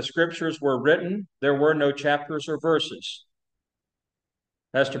 when the scriptures were written, there were no chapters or verses.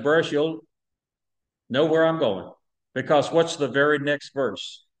 Pastor Burris, you'll know where I'm going. Because what's the very next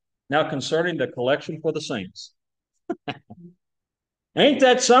verse? Now concerning the collection for the saints. Ain't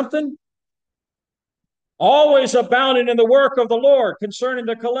that something? always abounding in the work of the Lord concerning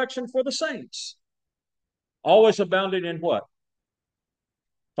the collection for the saints. Always abounding in what?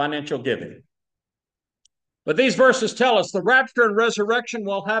 Financial giving. But these verses tell us the rapture and resurrection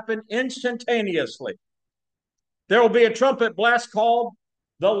will happen instantaneously. There will be a trumpet blast called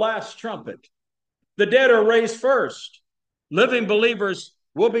the last trumpet. The dead are raised first. Living believers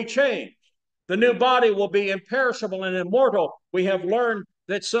will be changed. The new body will be imperishable and immortal. We have learned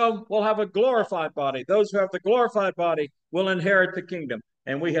that some will have a glorified body. Those who have the glorified body will inherit the kingdom.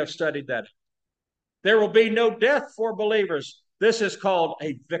 And we have studied that. There will be no death for believers. This is called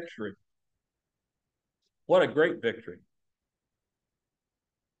a victory. What a great victory.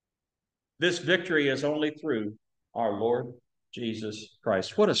 This victory is only through our Lord Jesus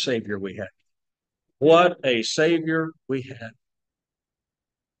Christ. What a Savior we have. What a Savior we have.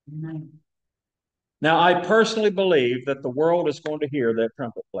 Now, I personally believe that the world is going to hear that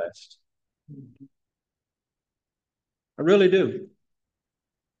trumpet blast. I really do.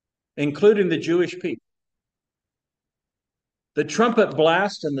 Including the Jewish people. The trumpet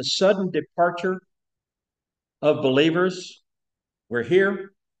blast and the sudden departure of believers. We're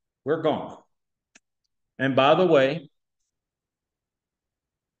here, we're gone. And by the way,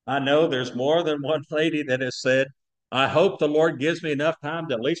 I know there's more than one lady that has said, I hope the Lord gives me enough time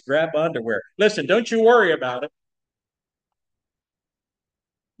to at least grab underwear. Listen, don't you worry about it.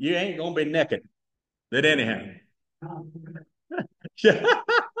 You ain't going to be naked. But anyhow.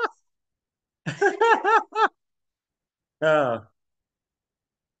 Let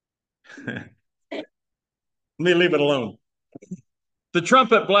me leave it alone. The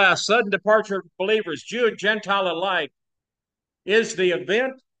trumpet blast, sudden departure of believers, Jew and Gentile alike, is the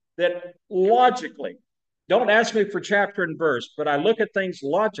event that logically, don't ask me for chapter and verse, but I look at things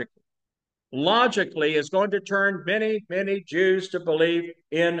logically is going to turn many, many Jews to believe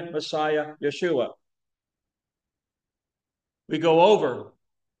in Messiah Yeshua. We go over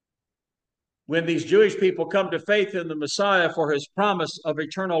when these Jewish people come to faith in the Messiah for his promise of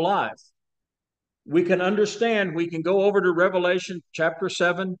eternal life. We can understand, we can go over to Revelation chapter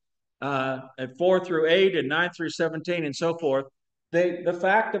 7, at 4 through 8 and 9 through 17 and so forth, the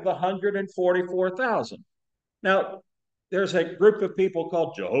fact of the 144,000. Now, there's a group of people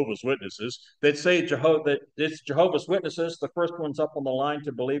called Jehovah's Witnesses that say that it's Jehovah's Witnesses. The first one's up on the line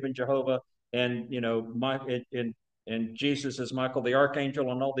to believe in Jehovah and, and Jesus is Michael the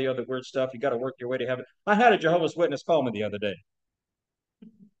Archangel and all the other weird stuff. You got to work your way to heaven. I had a Jehovah's Witness call me the other day.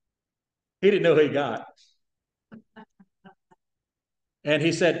 He didn't know who he got. And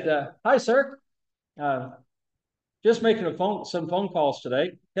he said, hi, sir. Just making some phone calls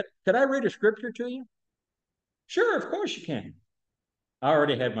today. Could I read a scripture to you? Sure, of course you can. I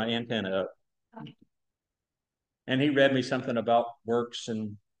already had my antenna up. And he read me something about works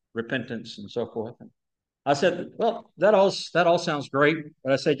and repentance and so forth. And I said, well, that all sounds great.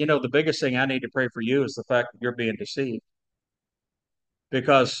 But I said, the biggest thing I need to pray for you is the fact that you're being deceived.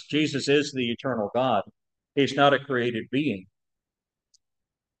 Because Jesus is the eternal God. He's not a created being.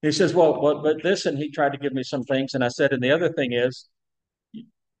 He says, well, but this, and he tried to give me some things. And I said, and the other thing is,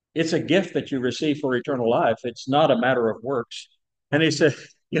 it's a gift that you receive for eternal life. It's not a matter of works. And he said,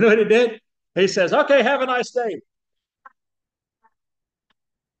 you know what he did? He says, okay, have a nice day.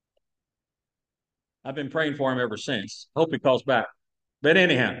 I've been praying for him ever since. Hope he calls back. But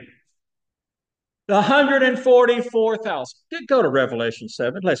anyhow, the 144,000. Go to Revelation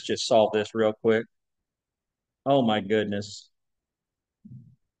 7. Let's just solve this real quick. Oh, my goodness.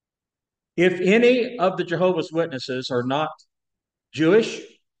 If any of the Jehovah's Witnesses are not Jewish,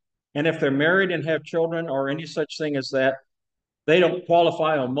 and if they're married and have children or any such thing as that, they don't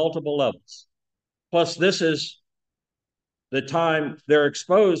qualify on multiple levels. Plus, this is the time they're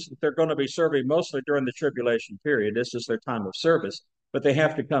exposed that they're going to be serving mostly during the tribulation period. This is their time of service, but they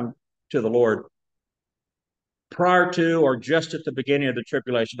have to come to the Lord prior to or just at the beginning of the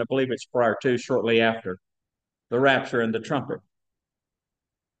tribulation. I believe it's prior to, shortly after the rapture and the trumpet.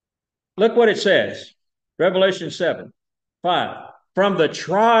 Look what it says. Revelation 7, 5. From the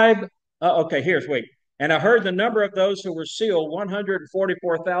tribe, And I heard the number of those who were sealed,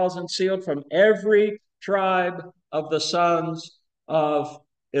 144,000 sealed from every tribe of the sons of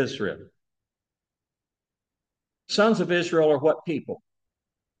Israel. Sons of Israel are what people?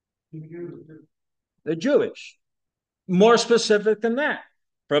 The Jewish. More specific than that.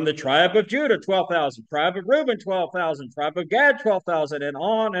 From the tribe of Judah, 12,000. Tribe of Reuben, 12,000. Tribe of Gad, 12,000. And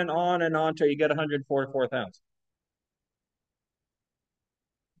on and on and on till you get 144,000.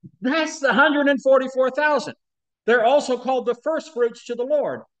 That's the 144,000. They're also called the first fruits to the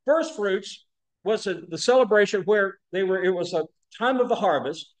Lord. First fruits was the celebration where it was a time of the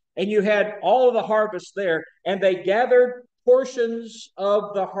harvest. and you had all of the harvest there, and they gathered portions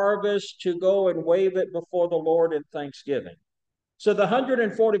of the harvest to go and wave it before the Lord in thanksgiving. So the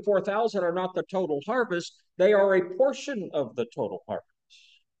 144,000 are not the total harvest, they are a portion of the total harvest,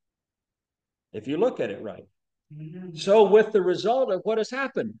 if you look at it right. So with the result of what has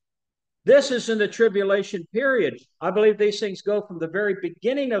happened, this is in the tribulation period. I believe these things go from the very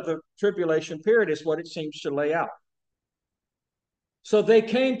beginning of the tribulation period, is what it seems to lay out. So they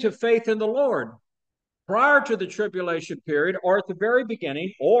came to faith in the Lord prior to the tribulation period, or at the very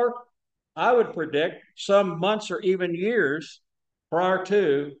beginning, or I would predict some months or even years prior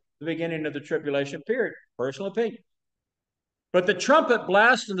to the beginning of the tribulation period. Personal opinion. But the trumpet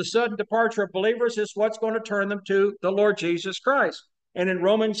blast and the sudden departure of believers is what's going to turn them to the Lord Jesus Christ. And in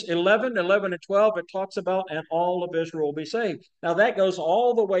Romans 11 and 12, it talks about, and all of Israel will be saved. Now, that goes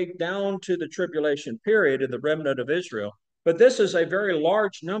all the way down to the tribulation period in the remnant of Israel. But this is a very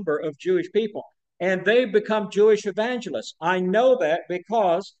large number of Jewish people. And they become Jewish evangelists. I know that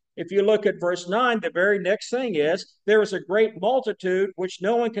because if you look at verse 9, the very next thing is, there is a great multitude which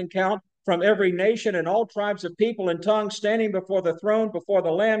no one can count, from every nation and all tribes of people and tongues, standing before the throne, before the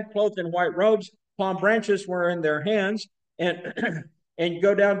Lamb, clothed in white robes, palm branches were in their hands. And and you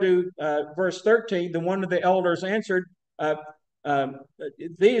go down to verse 13, the one of the elders answered,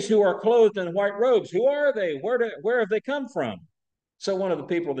 these who are clothed in white robes, who are they? Where have they come from? So one of the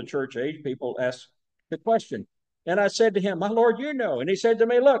people of the church age people asked the question. And I said to him, my Lord, you know. And he said to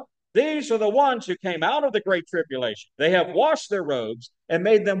me, look, these are the ones who came out of the great tribulation. They have washed their robes and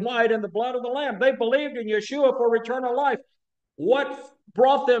made them white in the blood of the Lamb. They believed in Yeshua for eternal life. What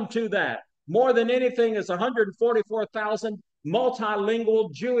brought them to that? More than anything is 144,000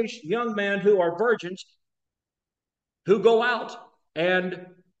 multilingual Jewish young men who are virgins who go out and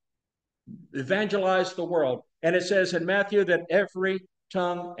evangelize the world. And it says in Matthew that every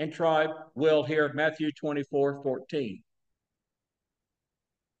tongue and tribe will hear, Matthew 24:14.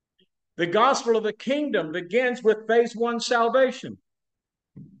 The gospel of the kingdom begins with phase one salvation,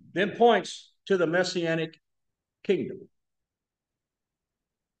 then points to the messianic kingdom.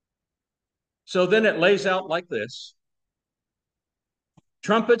 So then it lays out like this.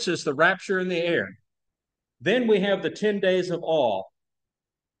 Trumpets is the rapture in the air. Then we have the 10 days of awe.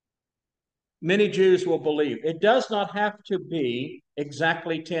 Many Jews will believe. It does not have to be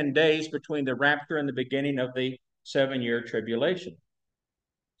exactly 10 days between the rapture and the beginning of the 7-year tribulation.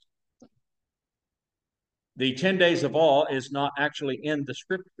 The 10 days of awe is not actually in the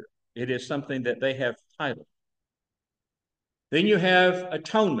scripture. It is something that they have titled. Then you have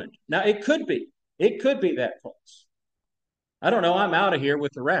atonement. Now, it could be that close. I don't know. I'm out of here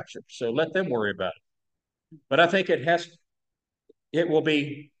with the rapture, so let them worry about it. But I think it will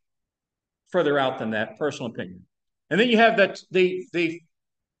be further out than that, personal opinion. And then you have that the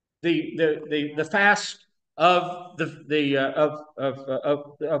fast of the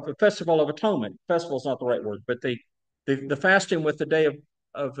festival of atonement. Festival is not the right word, but the fasting with the day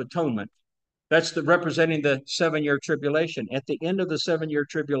of atonement. That's representing the 7-year tribulation. At the end of the 7-year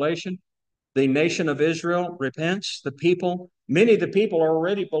tribulation, the nation of Israel repents. Many of the people are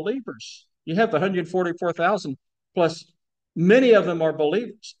already believers. You have the 144,000 plus many of them are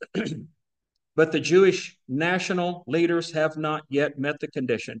believers. But the Jewish national leaders have not yet met the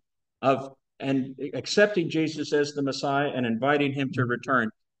condition of accepting Jesus as the Messiah and inviting him to return.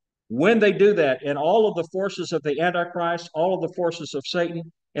 When they do that, and all of the forces of the Antichrist, all of the forces of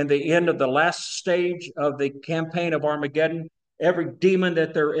Satan, and the end of the last stage of the campaign of Armageddon, every demon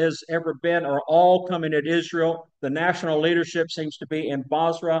that there has ever been are all coming at Israel. The national leadership seems to be in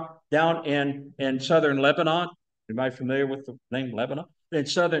Basra, down in southern Lebanon. Anybody familiar with the name Lebanon? In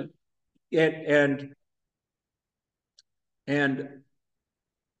southern, and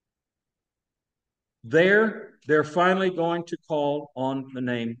they're finally going to call on the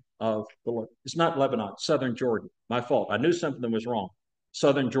name of the Lord. It's not Lebanon, southern Jordan. My fault. I knew something was wrong.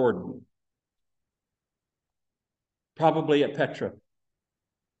 Southern Jordan. Probably at Petra.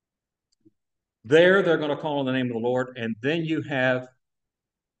 They're going to call on the name of the Lord, and then you have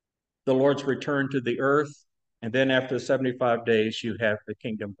the Lord's return to the earth, and then after 75 days, you have the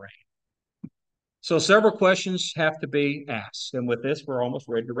kingdom reign. So several questions have to be asked, and with this, we're almost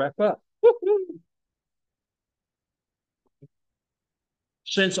ready to wrap up. Woo-hoo!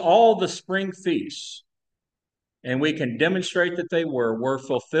 Since all the spring feasts, and we can demonstrate that they were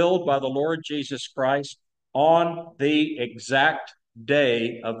fulfilled by the Lord Jesus Christ on the exact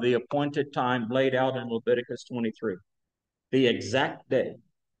day of the appointed time laid out in Leviticus 23. The exact day.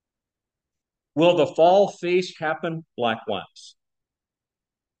 Will the fall feast happen likewise?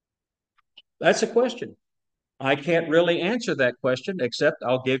 That's a question. I can't really answer that question, except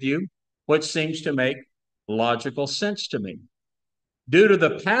I'll give you what seems to make logical sense to me. Due to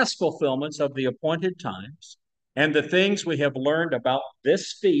the past fulfillments of the appointed times and the things we have learned about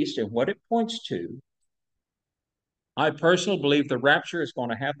this feast and what it points to, I personally believe the rapture is going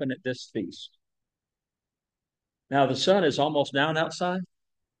to happen at this feast. Now, the sun is almost down outside.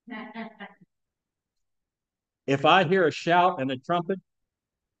 If I hear a shout and a trumpet,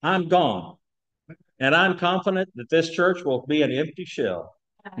 I'm gone. And I'm confident that this church will be an empty shell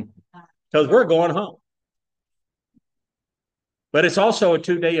because we're going home. But it's also a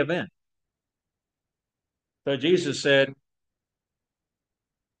 2-day event. So Jesus said,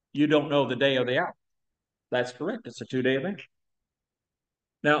 you don't know the day or the hour. That's correct. It's a 2-day event.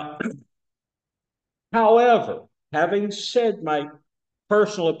 Now, however, having said my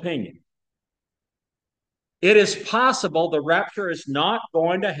personal opinion, it is possible the rapture is not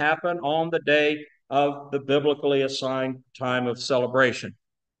going to happen on the day of the biblically assigned time of celebration.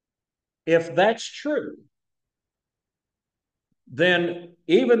 If that's true, then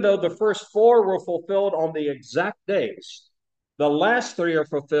even though the first 4 were fulfilled on the exact days, the last 3 are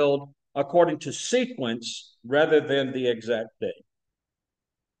fulfilled according to sequence rather than the exact day.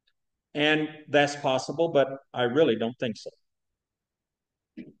 And that's possible, but I really don't think so.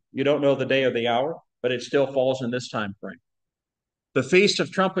 You don't know the day or the hour, but it still falls in this time frame. The Feast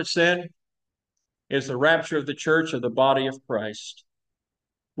of Trumpets, then, is the rapture of the church of the body of Christ.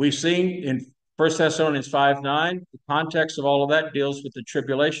 We've seen in 1 Thessalonians 5:9, the context of all of that deals with the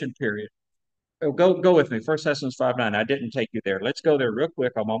tribulation period. Oh, go with me, 1 Thessalonians 5:9. I didn't take you there. Let's go there real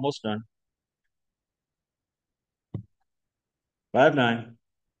quick. I'm almost done. 5:9.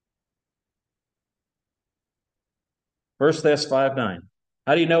 1 Thess 5:9.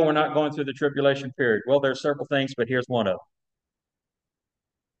 How do you know we're not going through the tribulation period? Well, there are several things, but here's one of them.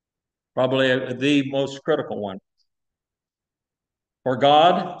 Probably the most critical one. For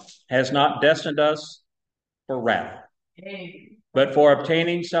God has not destined us for wrath, but for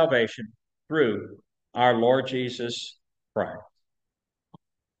obtaining salvation through our Lord Jesus Christ.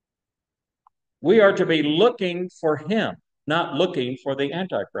 We are to be looking for him, not looking for the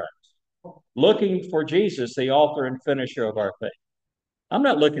Antichrist. Looking for Jesus, the author and finisher of our faith. I'm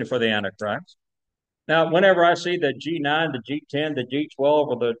not looking for the Antichrist. Now, whenever I see the G9, the G10, the G12,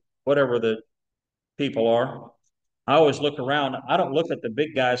 or the whatever the people are, I always look around. I don't look at the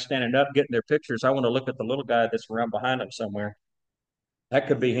big guys standing up getting their pictures. I want to look at the little guy that's around behind them somewhere. That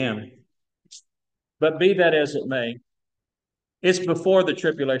could be him. But be that as it may, it's before the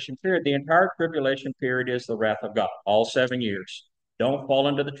tribulation period. The entire tribulation period is the wrath of God, all 7 years. Don't fall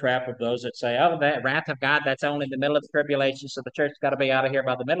into the trap of those that say, oh, that wrath of God, that's only the middle of the tribulation, so the church's got to be out of here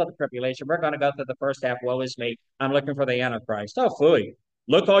by the middle of the tribulation. We're going to go through the first half. Woe is me. I'm looking for the Antichrist. Oh, phooey.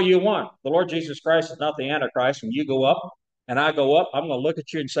 Look all you want. The Lord Jesus Christ is not the Antichrist. When you go up and I go up, I'm going to look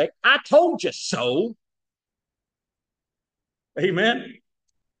at you and say, I told you so. Amen.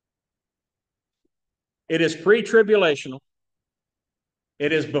 It is pre-tribulational.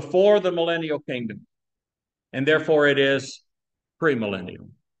 It is before the millennial kingdom. And therefore it is premillennial.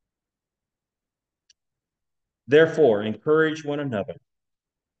 Therefore, encourage one another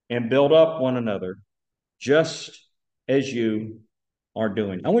and build up one another just as you are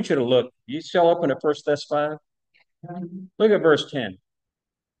doing. I want you to look. You still open at 1 Thess 5? Look at verse 10.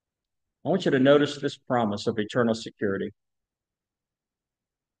 I want you to notice this promise of eternal security.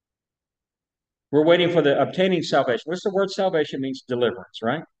 We're waiting for the obtaining salvation. What's the word salvation? It means deliverance,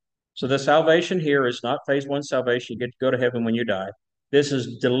 right? So the salvation here is not phase 1 salvation. You get to go to heaven when you die. This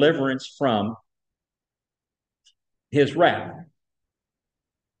is deliverance from his wrath,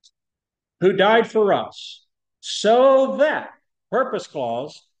 who died for us, so that, purpose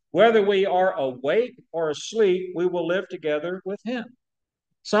clause, whether we are awake or asleep, we will live together with him.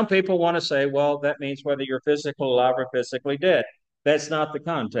 Some people want to say, well, that means whether you're physically alive or physically dead. That's not the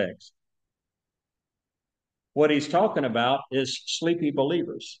context. What he's talking about is sleepy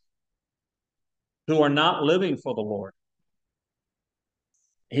believers who are not living for the Lord.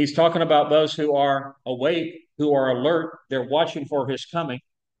 He's talking about those who are awake, who are alert. They're watching for his coming.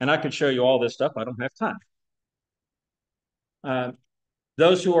 And I could show you all this stuff. I don't have time.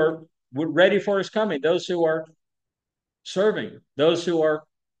 Those who are ready for his coming, those who are serving, those who are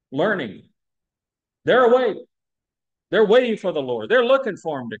learning. They're awake. They're waiting for the Lord. They're looking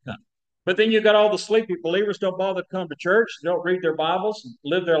for him to come. But then you got all the sleepy believers don't bother to come to church, don't read their Bibles,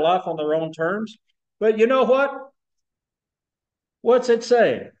 live their life on their own terms. But you know what? What's it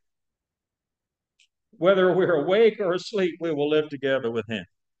say? Whether we're awake or asleep, we will live together with him.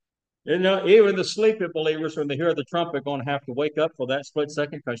 You know, even the sleepy believers, when they hear the trumpet, are going to have to wake up for that split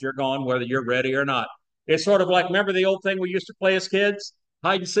second because you're gone, whether you're ready or not. It's sort of like, remember the old thing we used to play as kids?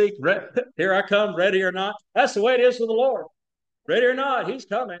 Hide and seek, here I come, ready or not. That's the way it is with the Lord. Ready or not, he's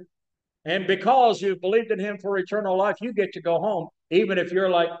coming. And because you've believed in him for eternal life, you get to go home, even if you're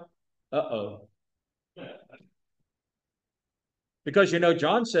like, uh-oh. Because,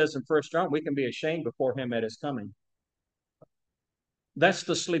 John says in 1 John, we can be ashamed before him at his coming. That's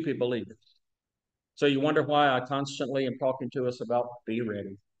the sleepy believers. So you wonder why I constantly am talking to us about be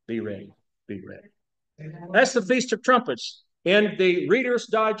ready, be ready, be ready. That's the Feast of Trumpets in the Reader's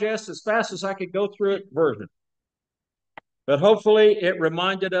Digest, as fast as I could go through it, version. But hopefully it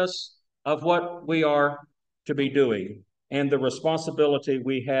reminded us of what we are to be doing and the responsibility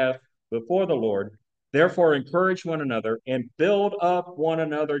we have before the Lord. Therefore, encourage one another and build up one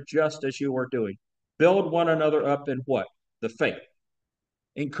another just as you are doing. Build one another up in what? The faith.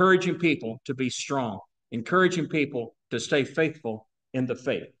 Encouraging people to be strong. Encouraging people to stay faithful in the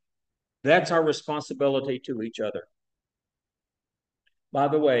faith. That's our responsibility to each other. By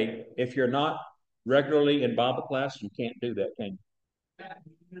the way, if you're not regularly in Bible class, you can't do that, can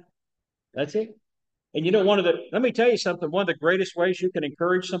you? That's it. And let me tell you something, one of the greatest ways you can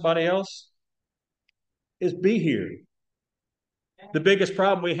encourage somebody else is be here. The biggest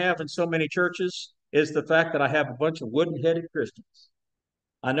problem we have in so many churches is the fact that I have a bunch of wooden-headed Christians.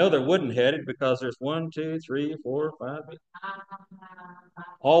 I know they're wooden-headed because there's 1, 2, 3, 4, 5,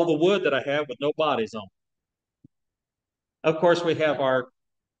 all the wood that I have with no bodies on. Of course, we have our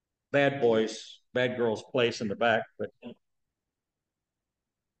bad boys, bad girls place in the back, but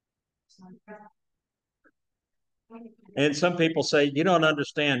and some people say, you don't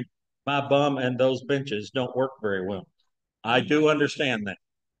understand, my bum and those benches don't work very well. I do understand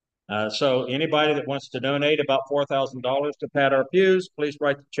that. So anybody that wants to donate about $4,000 to pad our pews, please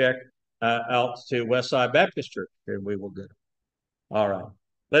write the check out to Westside Baptist Church, and we will get it. All right.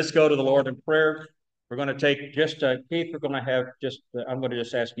 Let's go to the Lord in prayer. We're going to take just, Keith, we're going to have just, I'm going to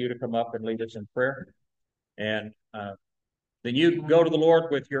just ask you to come up and lead us in prayer. And then you go to the Lord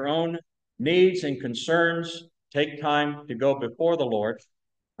with your own needs and concerns. Take time to go before the Lord.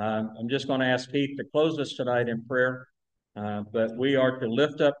 I'm just going to ask Keith to close us tonight in prayer. But we are to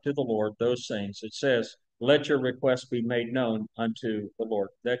lift up to the Lord those things. It says, let your requests be made known unto the Lord.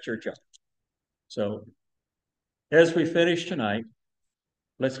 That's your job. So as we finish tonight,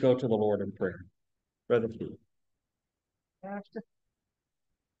 let's go to the Lord in prayer. Brother Keith.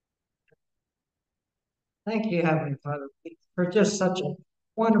 Thank you, Heavenly Father, for just such a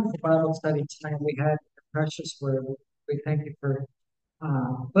wonderful Bible study tonight we had. Your precious word. We thank you for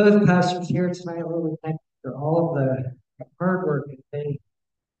both pastors here tonight. Lord, we thank you for all of the hard work that they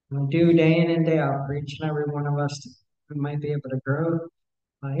do day in and day out for each and every one of us who might be able to grow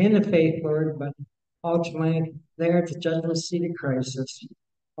in the faith, Lord, but ultimately there at the judgment seat of Christ. It's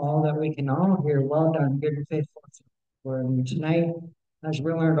all that we can all hear. Well done, good and faithful. Lord, tonight, as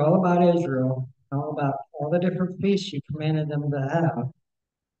we learned all about Israel, all about all the different feasts you commanded them to have,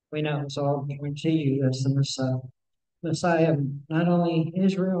 we know it's all given to you as the Messiah. Messiah of not only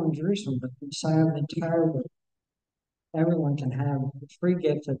Israel and Jerusalem, but the Messiah of the entire world. Everyone can have the free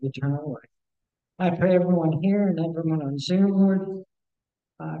gift of eternal life. I pray everyone here and everyone on Zoom, Lord,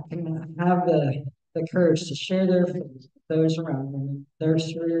 can have the courage to share their faith with those around them, their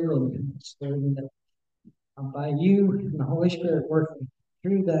through and that by you and the Holy Spirit working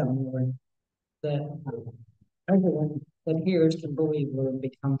through them, Lord, that everyone that hears can believe, Lord, and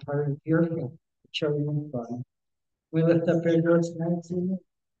become part of your family, the children of God. We lift up Israel tonight to you.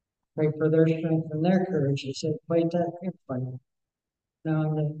 Pray for their strength and their courage as they fight that good fight.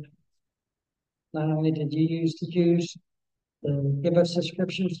 Knowing that not only did you use the Jews to give us the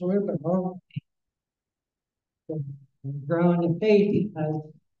scriptures, Lord, but all growing in faith as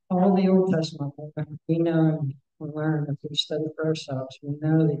all the Old Testament, we know and we learn if we study for ourselves. We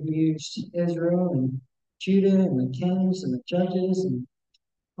know that you used Israel and Judah and the kings and the judges and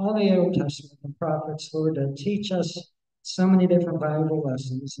all the Old Testament and prophets, Lord, to teach us so many different valuable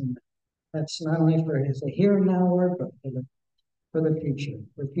lessons. And that's not only for the here and now, Lord, but for the future,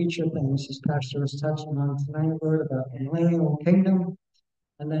 for future things, as Pastor was touching on tonight, Lord, about the millennial kingdom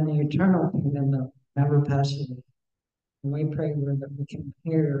and then the eternal kingdom that never passes away. And we pray, Lord, that we can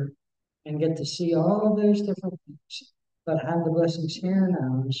hear and get to see all of those different things, but have the blessings here and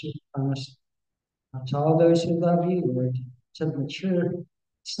now, as you promised to all those who love you, Lord, to mature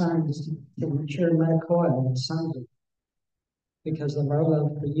sons, to mature medical sons, because of our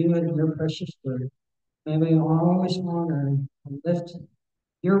love for you and your precious word. May we always honor and lift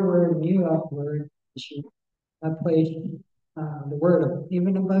your word and you up, Lord, as you place the word of,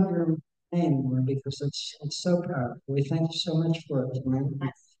 even above your name, Lord, because it's so powerful. We thank you so much for it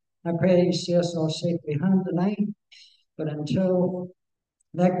tonight. I pray that you see us all safely home tonight. But until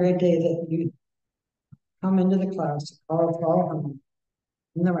that great day that you come into the clouds to call for all home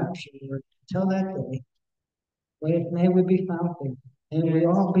in the rapture, Lord, until that day, may we be found there. May we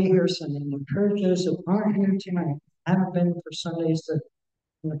all be here Sunday. And encourage those who aren't here tonight, haven't been for Sundays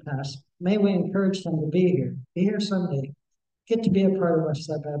in the past. May we encourage them to be here. Be here Sunday. Get to be a part of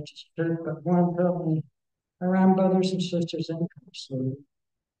Westside Baptist Church, but more importantly, around brothers and sisters in Christ, Lord.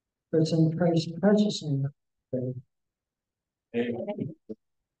 For it's in Christ's precious name that we pray. Amen.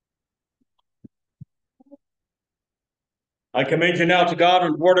 I commend you now to God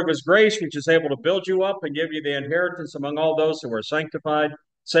and the word of his grace, which is able to build you up and give you the inheritance among all those who are sanctified.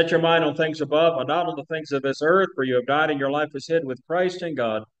 Set your mind on things above and not on the things of this earth, for you have died and your life is hid with Christ in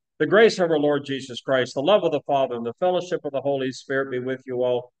God. The grace of our Lord Jesus Christ, the love of the Father, and the fellowship of the Holy Spirit be with you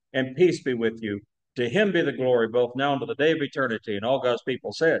all, and peace be with you. To him be the glory, both now and to the day of eternity. And all God's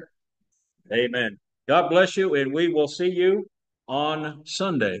people said, amen. God bless you, and we will see you on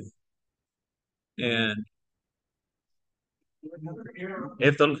Sunday. And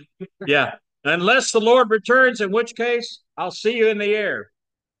if the yeah, unless the Lord returns, in which case I'll see you in the air.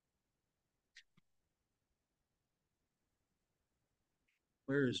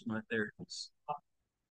 Where is my there?